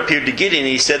of the Lord appeared to Gideon,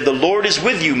 he said, the Lord is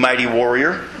with you, mighty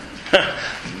warrior.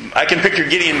 I can picture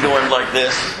Gideon going like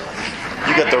this.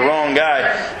 You got the wrong guy.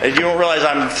 And you don't realize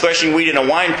I'm threshing wheat in a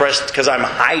winepress because I'm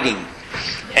hiding.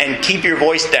 And keep your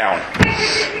voice down.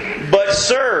 But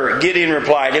sir, Gideon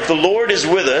replied, if the Lord is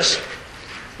with us,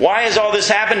 Why has all this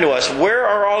happened to us? Where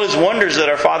are all His wonders that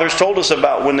our fathers told us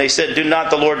about when they said, 'Did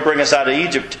not the Lord bring us out of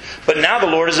Egypt?' But now the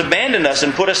Lord has abandoned us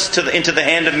and put us into the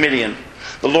hand of Midian."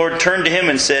 The Lord turned to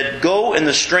him and said, "Go in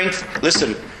the strength,"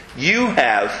 listen, "you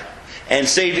have, and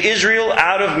save Israel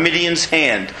out of Midian's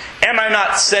hand. Am I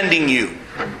not sending you?"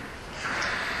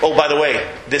 Oh, by the way,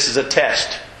 this is a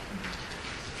test.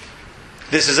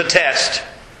 This is a test.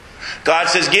 God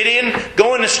says, "Gideon,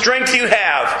 go in the strength you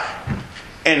have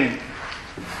and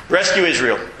rescue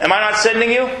Israel. Am I not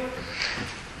sending you?"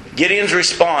 Gideon's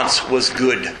response was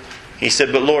good. He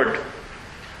said, "But Lord,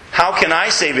 how can I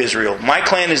save Israel? My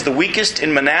clan is the weakest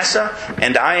in Manasseh,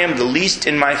 and I am the least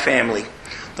in my family."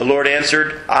 The Lord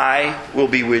answered, "I will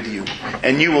be with you,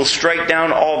 and you will strike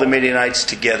down all the Midianites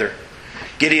together."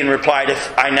 Gideon replied, "If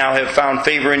I now have found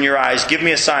favor in your eyes, give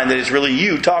me a sign that it's really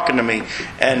you talking to me."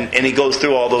 And he goes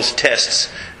through all those tests.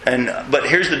 But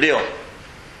here's the deal.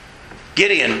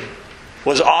 Gideon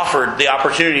was offered the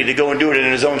opportunity to go and do it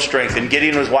in his own strength. And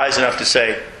Gideon was wise enough to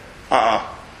say,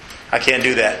 I can't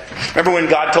do that. Remember when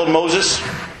God told Moses,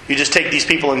 "You just take these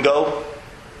people and go?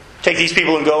 Take these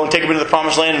people and go and take them into the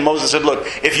promised land." And Moses said, "Look,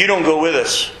 if you don't go with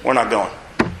us, we're not going.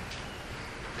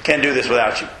 Can't do this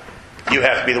without you. You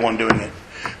have to be the one doing it."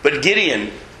 But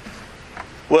Gideon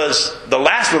was the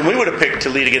last one we would have picked to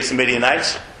lead against the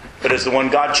Midianites. But it's the one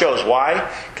God chose. Why?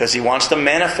 Because He wants to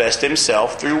manifest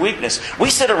Himself through weakness. We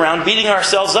sit around beating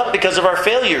ourselves up because of our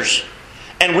failures.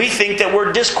 And we think that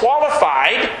we're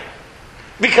disqualified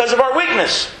because of our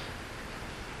weakness.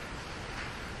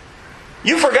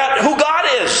 You forgot who God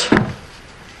is.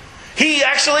 He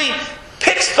actually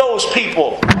picks those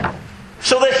people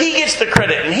so that He gets the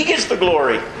credit and He gets the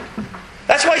glory.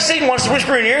 That's why Satan wants to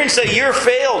whisper in your ear and say, "You're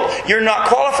failed. You're not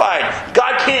qualified.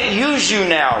 God can't use you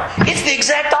now." It's the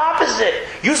exact opposite.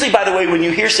 Usually, by the way, when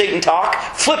you hear Satan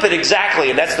talk, flip it exactly,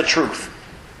 and that's the truth.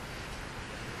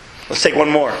 Let's take one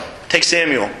more. Take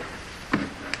Samuel.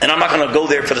 And I'm not going to go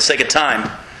there for the sake of time.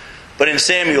 But in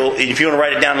Samuel, if you want to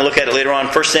write it down and look at it later on,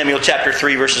 1 Samuel chapter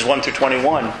 3, verses 1 through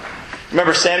 21.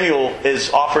 Remember, Samuel is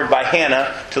offered by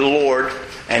Hannah to the Lord,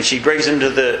 and she brings him to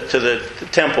the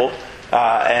temple.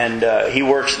 And he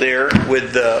works there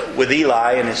with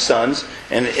Eli and his sons.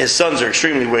 And his sons are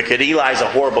extremely wicked. Eli's a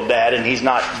horrible dad, and he's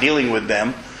not dealing with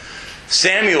them.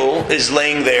 Samuel is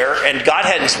laying there, and God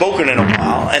hadn't spoken in a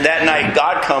while. And that night,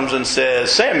 God comes and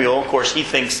says, "Samuel," of course, he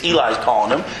thinks Eli's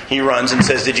calling him. He runs and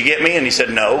says, "Did you get me?" And he said,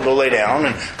 "No, go lay down."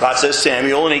 And God says,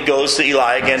 "Samuel," and he goes to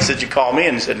Eli again, "Did you call me?"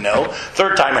 And he said, "No."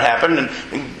 Third time it happened, and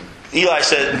Eli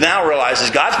said, now realizes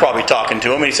God's probably talking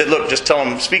to him. And he said, "Look, just tell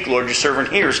him, 'Speak, Lord, your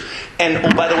servant hears.'" And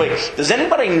oh, by the way, does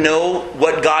anybody know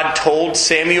what God told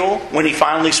Samuel when he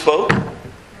finally spoke?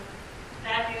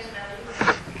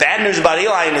 Bad news about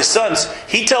Eli and his sons.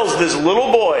 He tells this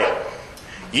little boy,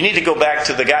 "You need to go back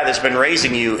to the guy that's been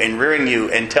raising you and rearing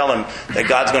you and tell him that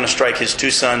God's going to strike his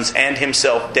 2 sons and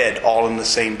himself dead all in the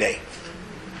same day."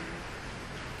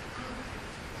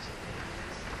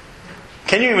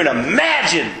 Can you even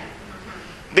imagine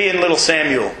being little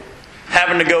Samuel,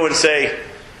 having to go and say,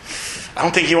 "I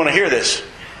don't think you want to hear this"?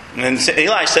 And then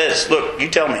Eli says, "Look, you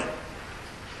tell me.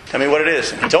 Tell me what it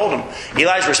is." And he told him.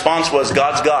 Eli's response was,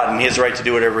 "God's God, and He has the right to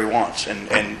do whatever He wants."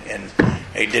 And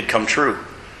it did come true.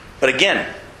 But again,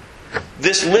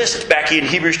 this list back in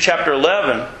Hebrews chapter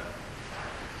 11,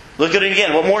 look at it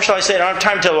again. What more shall I say? I don't have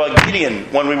time to tell about Gideon,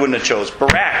 one we wouldn't have chose.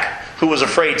 Barak, who was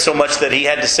afraid so much that he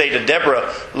had to say to Deborah,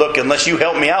 "Look, unless you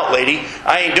help me out, lady,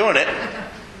 I ain't doing it."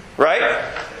 Right?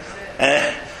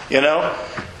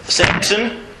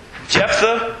 Samson,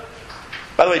 Jephthah.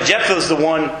 By the way, Jephthah is the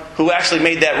one who actually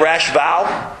made that rash vow.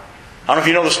 I don't know if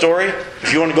you know the story.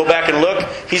 If you want to go back and look,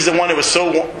 he's the one that was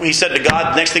he said to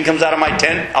God, "Next thing comes out of my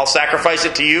tent, I'll sacrifice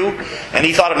it to you." And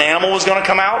he thought an animal was going to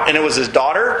come out, and it was his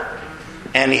daughter.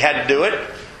 And he had to do it.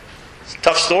 It's a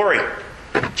tough story.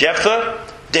 Jephthah,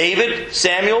 David,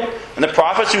 Samuel, and the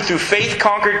prophets who through faith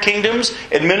conquered kingdoms,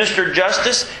 administered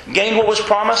justice, gained what was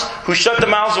promised, who shut the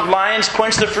mouths of lions,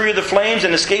 quenched the fury of the flames,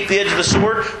 and escaped the edge of the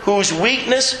sword, whose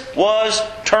weakness was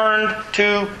turned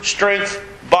to strength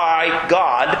by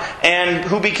God, and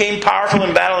who became powerful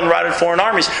in battle and routed foreign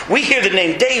armies. We hear the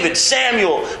name David,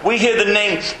 Samuel, we hear the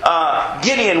name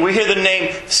Gideon, we hear the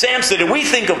name Samson, and we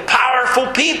think of powerful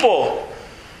people.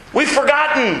 We've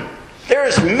forgotten they're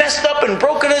as messed up and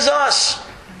broken as us.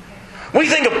 We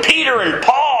think of Peter and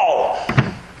Paul.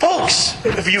 Folks,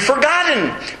 have you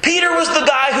forgotten? Peter was the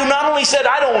guy who not only said,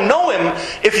 "I don't know Him,"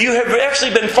 if you have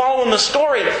actually been following the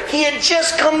story, he had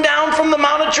just come down from the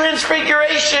Mount of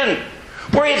Transfiguration,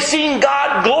 where he had seen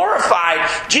God glorified.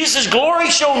 Jesus' glory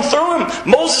shone through him.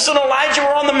 Moses and Elijah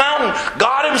were on the mountain.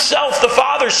 God Himself, the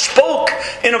Father, Father spoke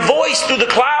in a voice through the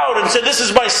cloud and said, "This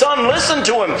is my Son, listen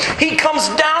to him." He comes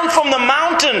down from the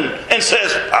mountain and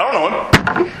says, "I don't know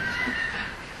him."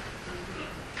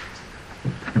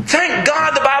 Thank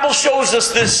God the Bible shows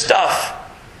us this stuff.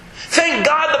 Thank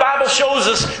God the Bible shows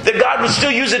us that God would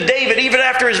still use a David even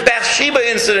after his Bathsheba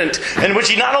incident, in which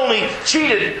he not only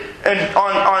cheated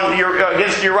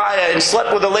against Uriah and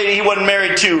slept with a lady he wasn't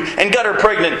married to and got her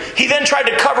pregnant. He then tried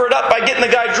to cover it up by getting the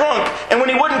guy drunk. And when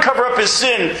he wouldn't cover up his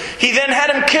sin, he then had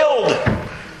him killed.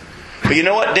 But you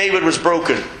know what? David was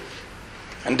broken.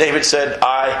 And David said,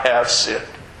 "I have sinned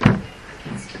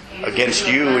against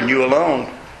you and you alone."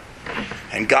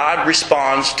 And God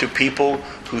responds to people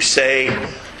who say,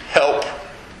 "Help,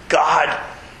 God,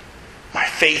 my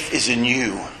faith is in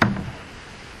you."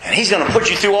 And He's going to put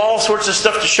you through all sorts of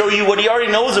stuff to show you what He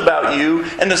already knows about you.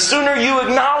 And the sooner you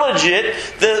acknowledge it,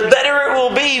 the better it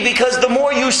will be. Because the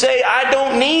more you say, "I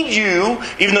don't need you,"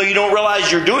 even though you don't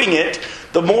realize you're doing it,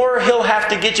 the more He'll have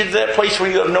to get you to that place where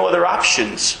you have no other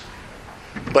options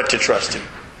but to trust Him.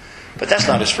 But that's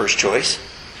not His first choice.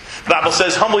 The Bible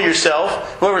says, "Humble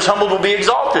yourself. Whoever's humbled will be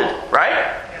exalted." Right?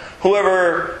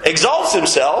 Whoever exalts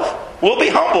himself will be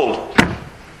humbled.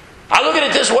 I look at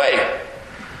it this way.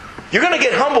 You're going to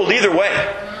get humbled either way.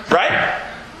 Right?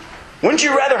 Wouldn't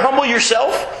you rather humble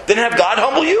yourself than have God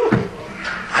humble you?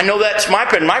 I know that's my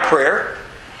prayer.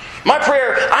 My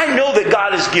prayer, I know that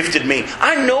God has gifted me.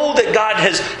 I know that God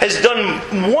has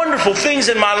done wonderful things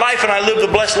in my life and I live the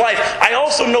blessed life. I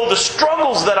also know the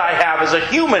struggles that I have as a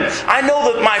human. I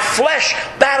know that my flesh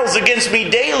battles against me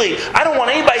daily. I don't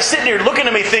want anybody sitting here looking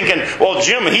at me thinking, "Well,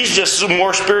 Jim, he's just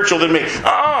more spiritual than me."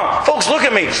 Folks, look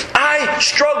at me. I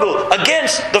struggle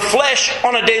against the flesh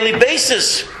on a daily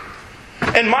basis.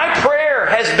 And my prayer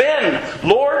has been,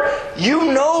 "Lord, you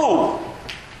know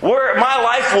where my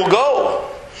life will go.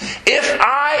 If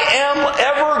I am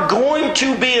ever going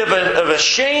to be of a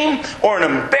shame or an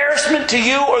embarrassment to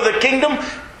you or the kingdom,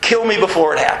 kill me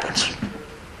before it happens."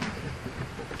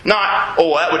 Not,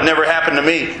 "Oh, that would never happen to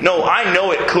me." No, I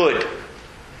know it could.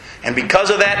 And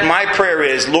because of that, my prayer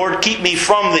is, "Lord, keep me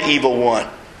from the evil one.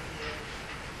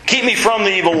 Keep me from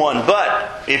the evil one.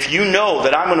 But if you know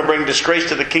that I'm going to bring disgrace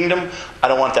to the kingdom, I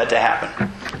don't want that to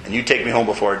happen. And you take me home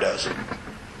before it does."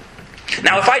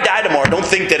 Now, if I die tomorrow, don't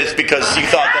think that it's because you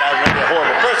thought that I was going to be a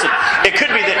horrible person. It could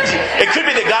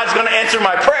be that God's going to answer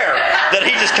my prayer, that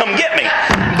He just come get me.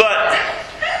 But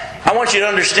I want you to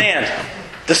understand,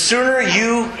 the sooner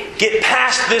you get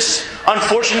past this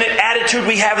unfortunate attitude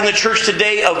we have in the church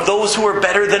today of those who are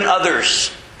better than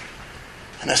others,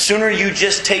 and the sooner you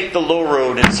just take the low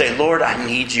road and say, "Lord, I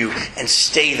need you," and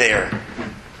stay there,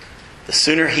 the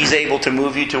sooner He's able to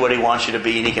move you to what He wants you to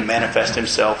be, and He can manifest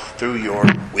Himself through your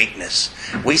weakness.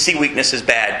 We see weakness as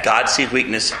bad. God sees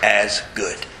weakness as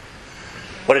good.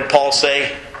 What did Paul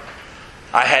say?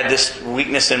 "I had this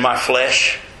weakness in my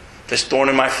flesh, this thorn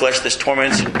in my flesh, this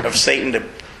torment of Satan to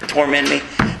torment me,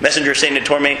 messenger of Satan to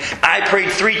torment me. I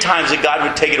prayed 3 times that God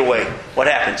would take it away." What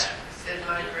happens? Said,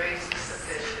 "My grace is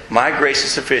sufficient." My grace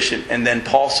is sufficient. And then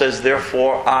Paul says,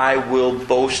 "Therefore I will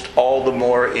boast all the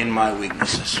more in my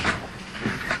weaknesses."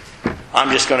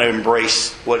 I'm just going to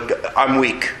embrace I'm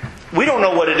weak. We don't know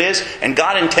what it is, and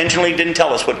God intentionally didn't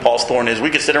tell us what Paul's thorn is. We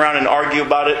could sit around and argue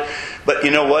about it, but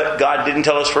you know what? God didn't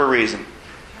tell us for a reason.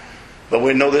 But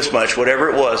we know this much. Whatever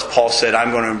it was, Paul said,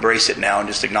 "I'm going to embrace it now and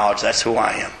just acknowledge that's who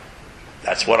I am.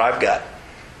 That's what I've got.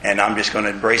 And I'm just going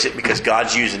to embrace it because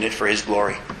God's using it for His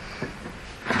glory."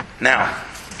 Now,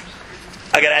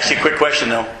 I got to ask you a quick question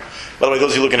though. By the way,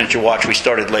 those of you looking at your watch, we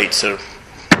started late, so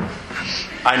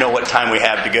I know what time we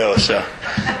have to go. So,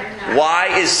 why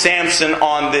is Samson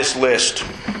on this list?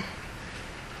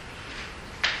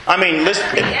 I mean, listen.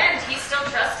 At the end, he still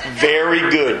trusted God.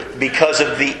 Very good, because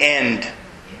of the end.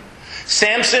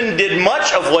 Samson did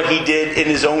much of what he did in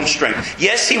his own strength.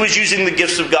 Yes, he was using the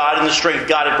gifts of God and the strength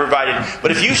God had provided. But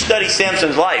if you study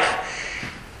Samson's life,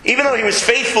 even though he was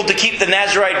faithful to keep the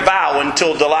Nazirite vow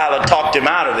until Delilah talked him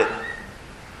out of it,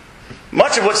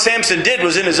 much of what Samson did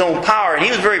was in his own power, and he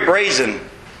was very brazen.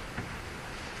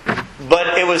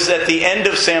 But it was at the end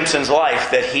of Samson's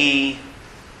life that he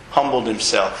humbled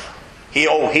himself. He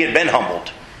had been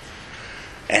humbled.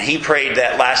 And he prayed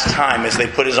that last time as they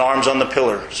put his arms on the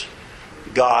pillars,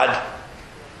 "God,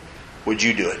 would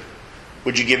you do it?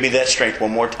 Would you give me that strength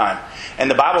one more time?" And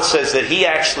the Bible says that he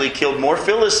actually killed more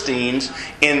Philistines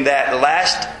in that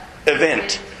last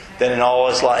event than in all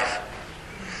his life.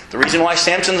 The reason why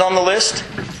Samson's on the list?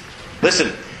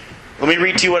 Listen, let me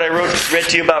read to you what I read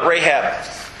to you about Rahab.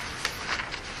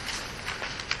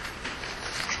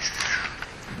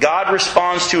 God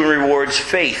responds to and rewards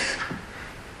faith,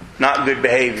 not good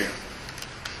behavior.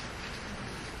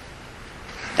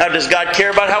 Now, does God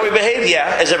care about how we behave?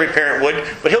 Yeah, as every parent would,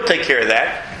 but He'll take care of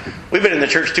that. We've been in the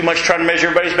church too much trying to measure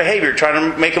everybody's behavior,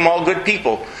 trying to make them all good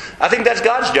people. I think that's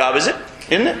God's job, isn't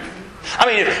it? I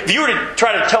mean, if you were to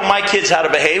try to tell my kids how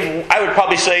to behave, I would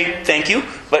probably say, thank you,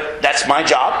 but that's my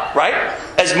job, right?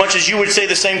 As much as you would say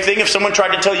the same thing if someone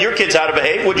tried to tell your kids how to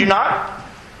behave, would you not?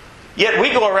 Yet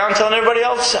we go around telling everybody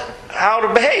else how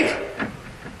to behave.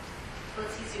 Well,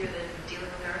 it's easier than dealing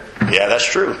with our own. Yeah,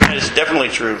 that's true. That is definitely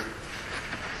true.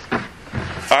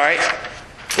 All right,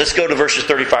 let's go to verses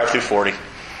 35 through 40.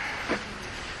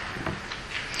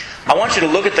 I want you to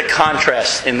look at the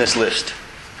contrast in this list.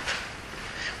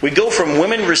 We go from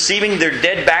women receiving their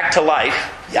dead back to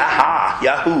life, yaha,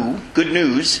 yahoo, good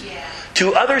news,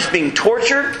 to others being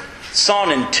tortured,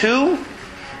 sawn in two,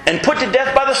 and put to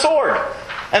death by the sword.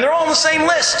 And they're all on the same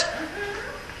list.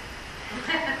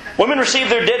 Women received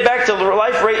their dead back to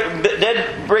life,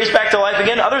 dead raised back to life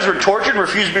again. Others were tortured and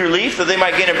refused to be released that they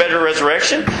might gain a better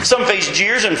resurrection. Some faced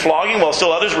jeers and flogging, while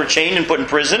still others were chained and put in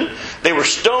prison. They were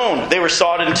stoned. They were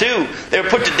sawed in two. They were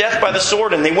put to death by the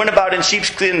sword, and they went about in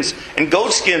sheepskins and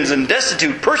goatskins and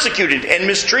destitute, persecuted, and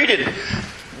mistreated.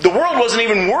 The world wasn't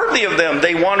even worthy of them.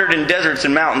 They wandered in deserts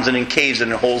and mountains and in caves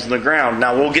and in holes in the ground.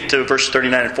 Now we'll get to verses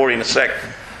 39 and 40 in a sec.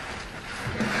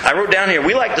 I wrote down here,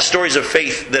 we like the stories of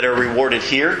faith that are rewarded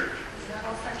here.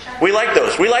 We like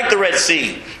those. We like the Red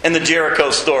Sea and the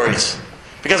Jericho stories.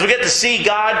 Because we get to see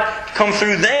God come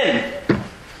through then.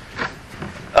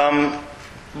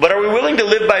 But are we willing to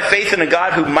live by faith in a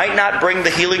God who might not bring the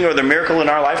healing or the miracle in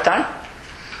our lifetime?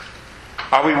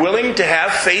 Are we willing to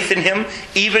have faith in Him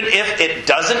even if it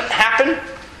doesn't happen?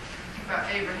 About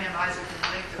Abraham, Isaac,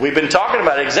 and Jacob. We've been talking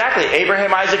about it. Exactly.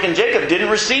 Abraham, Isaac, and Jacob didn't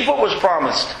receive what was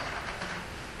promised.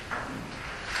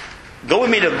 Go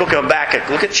with me to the book of Habakkuk.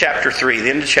 Look at chapter 3, the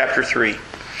end of chapter 3.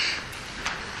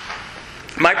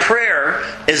 My prayer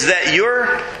is that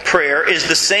your prayer is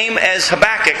the same as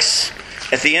Habakkuk's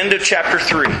at the end of chapter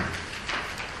 3.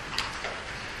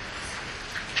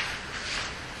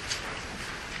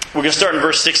 We're going to start in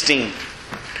verse 16.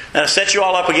 Now, to set you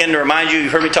all up again, to remind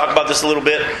you've heard me talk about this a little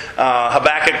bit.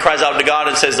 Habakkuk cries out to God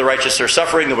and says, the righteous are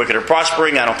suffering, the wicked are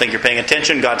prospering. I don't think you're paying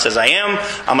attention. God says, I am.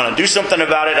 I'm going to do something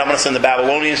about it. I'm going to send the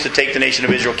Babylonians to take the nation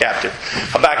of Israel captive.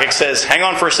 Habakkuk says, hang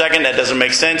on for a second. That doesn't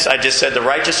make sense. I just said the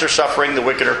righteous are suffering, the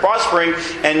wicked are prospering.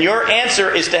 And your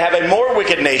answer is to have a more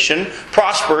wicked nation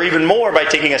prosper even more by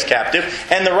taking us captive.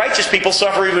 And the righteous people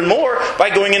suffer even more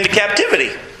by going into captivity.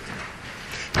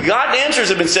 God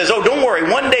answers him and says, oh, don't worry,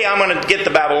 one day I'm going to get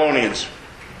the Babylonians.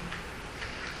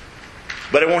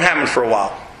 But it won't happen for a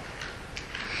while.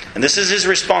 And this is his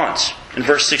response in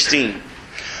verse 16.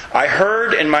 I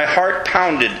heard and my heart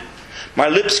pounded. My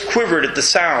lips quivered at the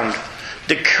sound.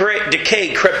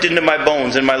 Decay crept into my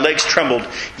bones and my legs trembled.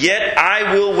 Yet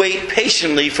I will wait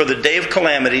patiently for the day of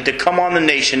calamity to come on the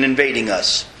nation invading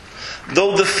us.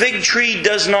 Though the fig tree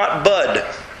does not bud,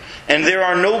 and there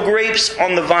are no grapes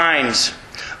on the vines,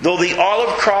 though the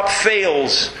olive crop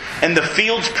fails, and the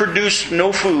fields produce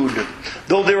no food,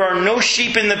 though there are no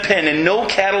sheep in the pen and no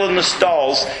cattle in the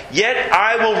stalls, yet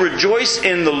I will rejoice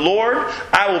in the Lord.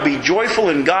 I will be joyful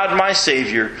in God my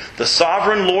Savior. The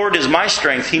sovereign Lord is my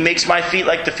strength. He makes my feet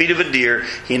like the feet of a deer.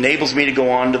 He enables me to go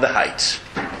on to the heights.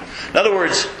 In other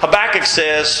words, Habakkuk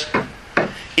says,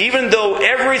 even though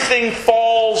everything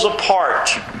falls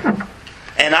apart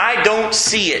and I don't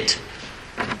see it,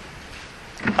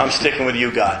 I'm sticking with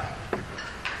you, God.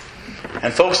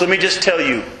 And folks, let me just tell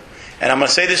you, and I'm going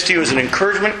to say this to you as an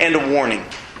encouragement and a warning.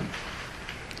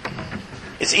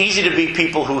 It's easy to be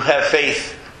people who have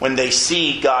faith when they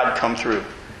see God come through.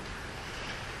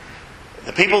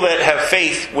 The people that have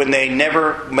faith when they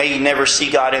may never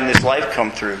see God in this life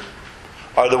come through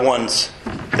are the ones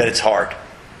that it's hard.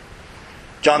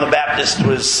 John the Baptist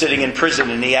was sitting in prison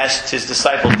and he asked his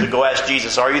disciples to go ask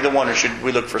Jesus, are you the one or should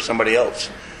we look for somebody else?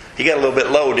 He got a little bit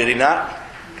low, did he not?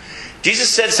 Jesus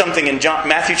said something in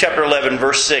Matthew chapter 11,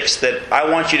 verse 6 that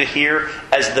I want you to hear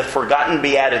as the forgotten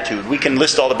beatitude. We can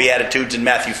list all the beatitudes in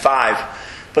Matthew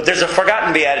 5, but there's a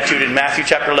forgotten beatitude in Matthew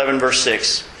chapter 11, verse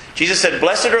 6. Jesus said,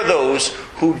 blessed are those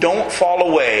who don't fall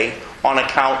away on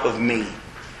account of me.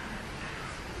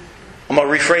 I'm going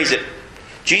to rephrase it.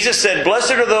 Jesus said,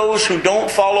 blessed are those who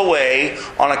don't fall away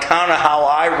on account of how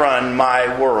I run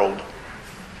my world.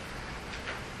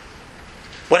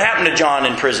 What happened to John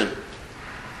in prison?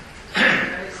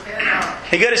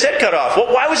 He got his head cut off.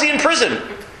 Well, why was he in prison?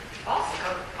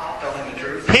 Telling the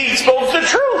truth. He spoke the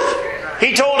truth.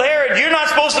 He told Herod, you're not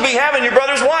supposed to be having your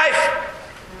brother's wife.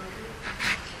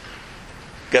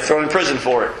 Got thrown in prison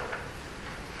for it.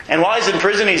 And while he's in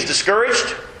prison, he's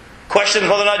discouraged, questions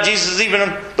whether or not Jesus is even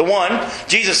the one.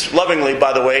 Jesus lovingly,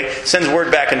 by the way, sends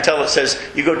word back and says,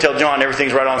 you go tell John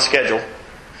everything's right on schedule.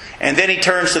 And then he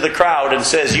turns to the crowd and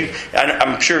says,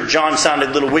 I'm sure John sounded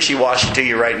a little wishy-washy to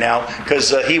you right now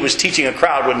because he was teaching a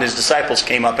crowd when his disciples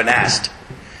came up and asked.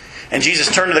 And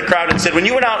Jesus turned to the crowd and said, when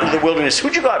you went out into the wilderness,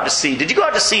 who'd you go out to see? Did you go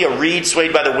out to see a reed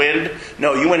swayed by the wind?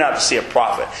 No, you went out to see a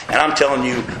prophet. And I'm telling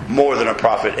you, more than a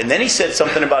prophet. And then he said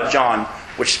something about John,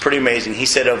 which is pretty amazing. He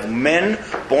said, of men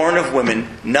born of women,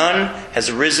 none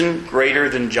has risen greater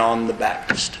than John the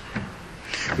Baptist.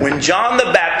 When John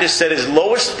the Baptist said his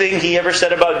lowest thing he ever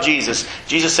said about Jesus,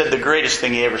 Jesus said the greatest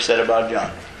thing he ever said about John.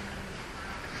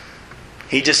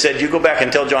 He just said, you go back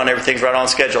and tell John everything's right on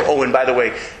schedule. Oh, and by the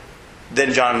way,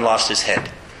 then John lost his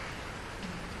head.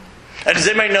 And does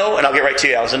anybody know, and I'll get right to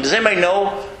you, Allison, does anybody know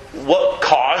what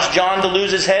caused John to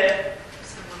lose his head?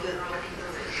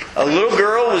 A little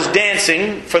girl was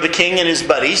dancing for the king and his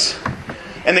buddies.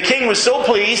 And the king was so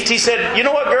pleased, he said, you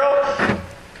know what, girl?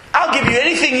 I'll give you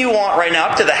anything you want right now,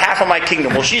 up to the half of my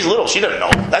kingdom. Well, she's little. She doesn't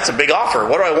know. That's a big offer.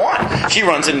 What do I want? She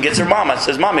runs in and gets her mama and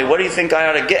says, Mommy, what do you think I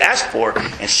ought to ask for?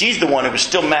 And she's the one who was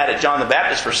still mad at John the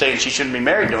Baptist for saying she shouldn't be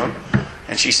married to him.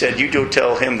 And she said, you go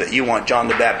tell him that you want John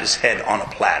the Baptist's head on a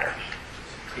platter.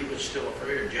 He was still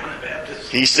afraid of John the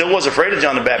Baptist. He still was afraid of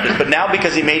John the Baptist. But now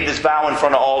because he made this vow in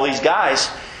front of all these guys,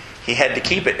 he had to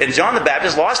keep it. And John the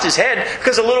Baptist lost his head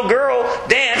because a little girl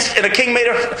danced and a king made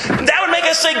her... That would make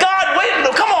us say, God, wait,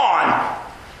 no, come on.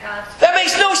 That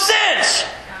makes no sense.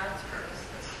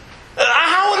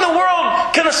 How in the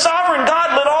world can a sovereign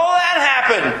God let all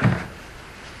that happen?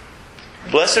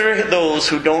 Blessed are those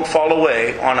who don't fall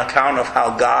away on account of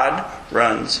how God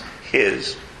runs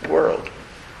His world.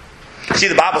 See,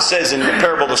 the Bible says in the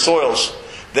parable of the soils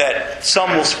that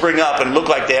some will spring up and look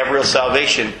like they have real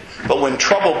salvation, but when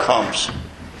trouble comes,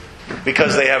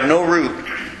 because they have no root,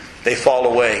 they fall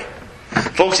away.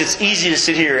 Folks, it's easy to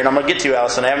sit here, and I'm going to get to you,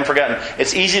 Allison, I haven't forgotten.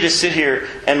 It's easy to sit here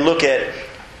and look at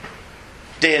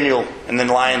Daniel and the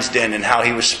lion's den and how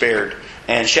he was spared.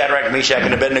 And Shadrach, Meshach,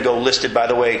 and Abednego listed, by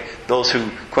the way, those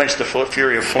who quenched the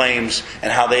fury of flames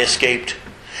and how they escaped.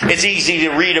 It's easy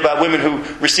to read about women who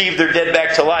received their dead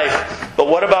back to life. But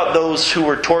what about those who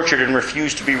were tortured and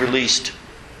refused to be released?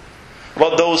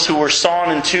 About those who were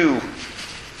sawn in two,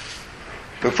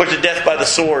 who were put to death by the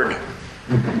sword?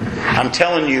 I'm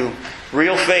telling you,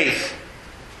 real faith,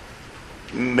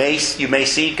 you may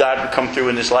see God come through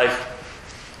in this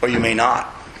life, or you may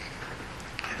not.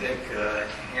 I think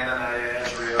Hananiah,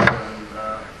 Azrael,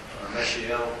 and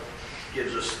Mishael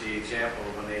gives us the example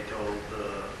when they told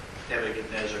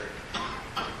Nebuchadnezzar.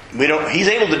 He's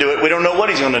able to do it. We don't know what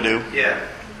he's going to do. Yeah.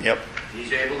 Yep.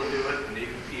 He's able to do it, and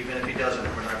even if he doesn't,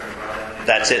 we're not going to bow down.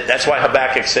 That's it. That's why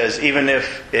Habakkuk says, even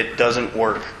if it doesn't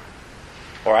work,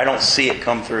 or I don't see it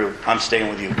come through, I'm staying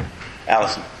with you.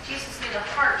 Allison. Jesus knew the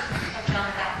heart of John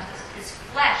the Baptist. His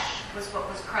flesh was what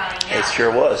was crying out. It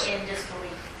sure was. In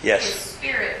disbelief. Yes. His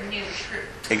spirit knew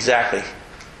truth. Exactly.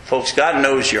 Folks, God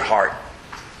knows your heart.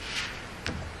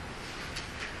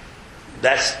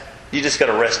 You just got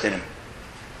to rest in Him.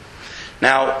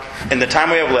 Now, in the time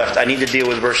we have left, I need to deal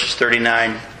with verses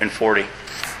 39 and 40. It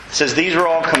says, these were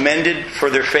all commended for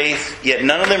their faith, yet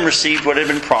none of them received what had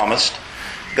been promised.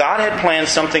 God had planned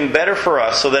something better for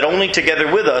us, so that only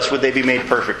together with us would they be made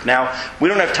perfect. Now, we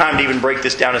don't have time to even break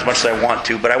this down as much as I want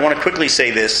to, but I want to quickly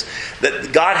say this,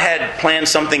 that God had planned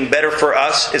something better for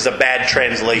us is a bad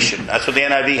translation. That's what the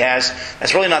NIV has.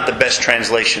 That's really not the best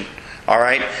translation. All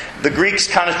right? The Greek's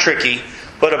kind of tricky,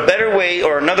 but a better way,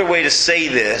 or another way to say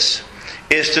this,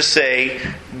 is to say,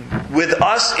 with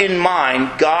us in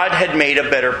mind, God had made a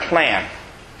better plan.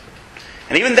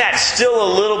 And even that's still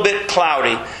a little bit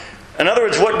cloudy. In other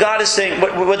words, what God is saying,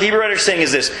 what the Hebrew writer is saying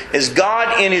is this, is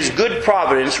God in His good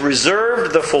providence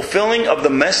reserved the fulfilling of the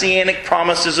messianic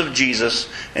promises of Jesus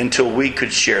until we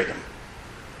could share them.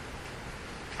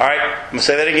 Alright, I'm going to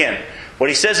say that again. What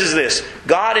he says is this,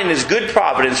 God in His good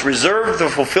providence reserved the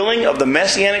fulfilling of the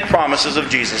messianic promises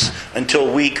of Jesus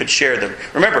until we could share them.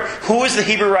 Remember, who is the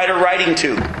Hebrew writer writing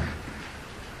to?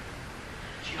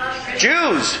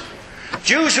 Jews.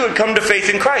 Jews who had come to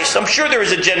faith in Christ. I'm sure there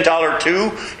was a Gentile or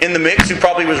two in the mix who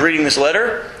probably was reading this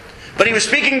letter. But he was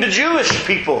speaking to Jewish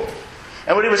people.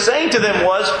 And what he was saying to them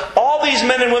was, all these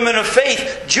men and women of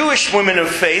faith, Jewish women of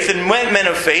faith and men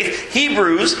of faith,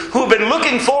 Hebrews, who have been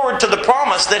looking forward to the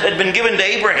promise that had been given to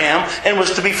Abraham and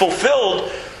was to be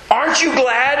fulfilled, aren't you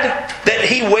glad that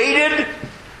He waited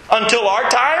until our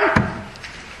time?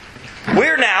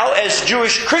 We're now, as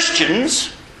Jewish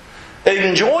Christians,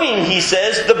 enjoying, he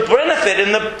says, the benefit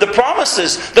and the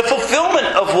promises, the fulfillment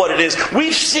of what it is.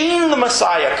 We've seen the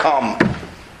Messiah come.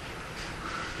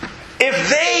 If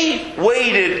they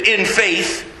waited in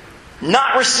faith,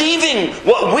 not receiving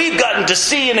what we've gotten to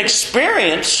see and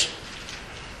experience,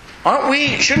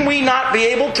 shouldn't we not be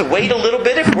able to wait a little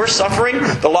bit if we're suffering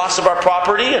the loss of our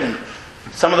property and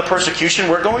some of the persecution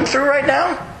we're going through right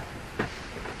now?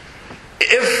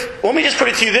 Let me just put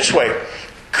it to you this way.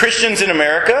 Christians in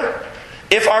America,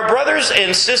 if our brothers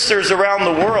and sisters around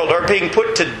the world are being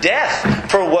put to death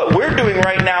for what we're doing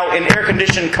right now in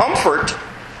air-conditioned comfort,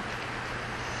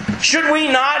 should we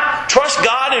not trust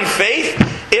God in faith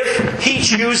if He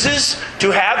chooses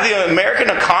to have the American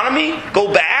economy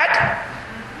go bad?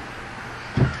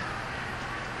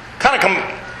 Kind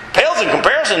of pales in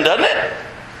comparison, doesn't it?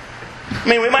 I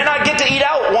mean, we might not get to eat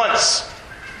out once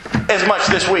as much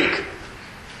this week.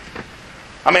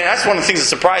 I mean, that's one of the things that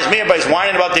surprised me. Everybody's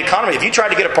whining about the economy. Have you tried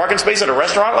to get a parking space at a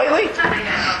restaurant lately?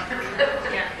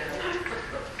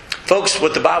 Folks,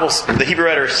 what the Hebrew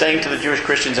writer is saying to the Jewish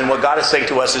Christians and what God is saying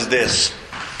to us is this.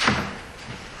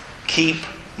 Keep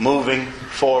moving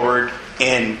forward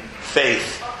in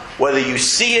faith, whether you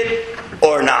see it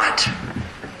or not.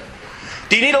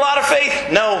 Do you need a lot of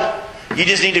faith? No. You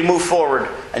just need to move forward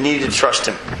and you need to trust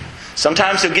Him.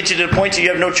 Sometimes He'll get you to the point that you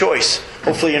have no choice.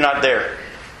 Hopefully you're not there.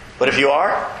 But if you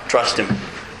are, trust Him.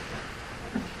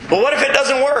 But what if it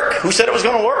doesn't work? Who said it was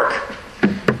going to work? We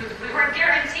weren't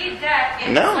guaranteed that.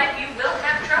 In this life you will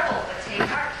have trouble, but take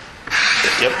heart.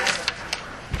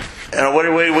 Yep. And what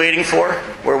are we waiting for?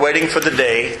 We're waiting for the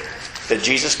day that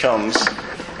Jesus comes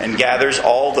and gathers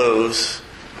all those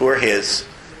who are His,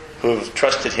 who have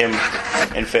trusted Him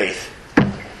in faith.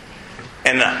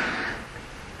 And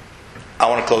I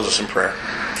want to close with some prayer.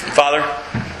 Father,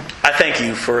 I thank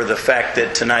You for the fact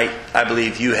that tonight I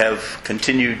believe You have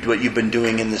continued what You've been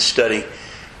doing in this study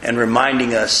and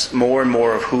reminding us more and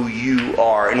more of who You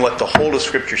are and what the whole of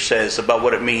Scripture says about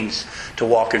what it means to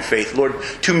walk in faith. Lord,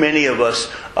 too many of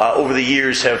us over the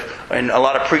years have, and a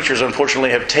lot of preachers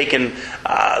unfortunately have taken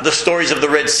the stories of the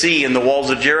Red Sea and the walls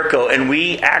of Jericho, and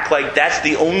we act like that's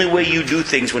the only way You do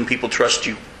things when people trust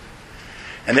You.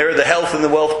 And there are the health and the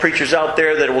wealth preachers out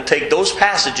there that will take those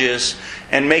passages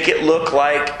and make it look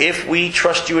like if we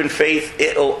trust You in faith,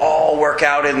 it'll all work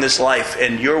out in this life.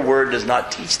 And Your Word does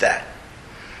not teach that.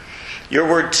 Your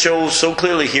Word shows so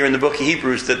clearly here in the book of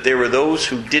Hebrews that there were those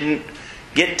who didn't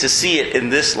get to see it in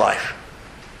this life.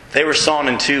 They were sawn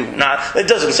in two. Now, it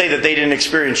doesn't say that they didn't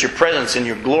experience Your presence and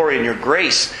Your glory and Your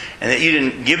grace and that You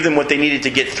didn't give them what they needed to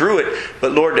get through it.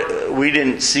 But Lord, we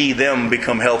didn't see them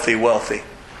become healthy, wealthy.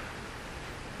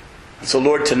 So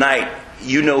Lord, tonight,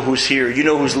 You know who's here. You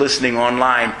know who's listening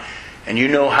online. And You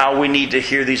know how we need to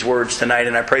hear these words tonight.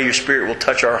 And I pray Your Spirit will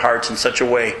touch our hearts in such a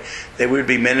way that we would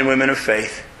be men and women of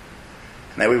faith.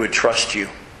 And that we would trust You.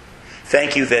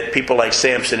 Thank You that people like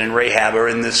Samson and Rahab are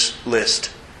in this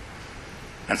list.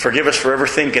 And forgive us for ever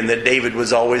thinking that David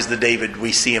was always the David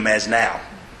we see him as now.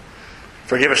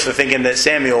 Forgive us for thinking that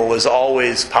Samuel was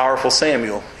always powerful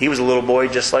Samuel. He was a little boy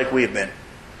just like we have been.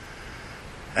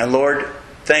 And Lord,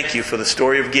 thank You for the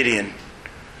story of Gideon,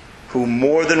 who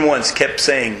more than once kept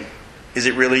saying, "Is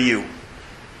it really You?"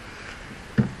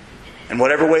 And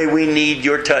whatever way we need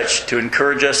Your touch to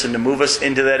encourage us and to move us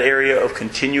into that area of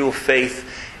continual faith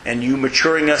and You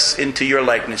maturing us into Your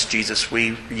likeness, Jesus,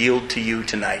 we yield to You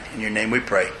tonight. In Your name we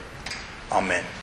pray. Amen.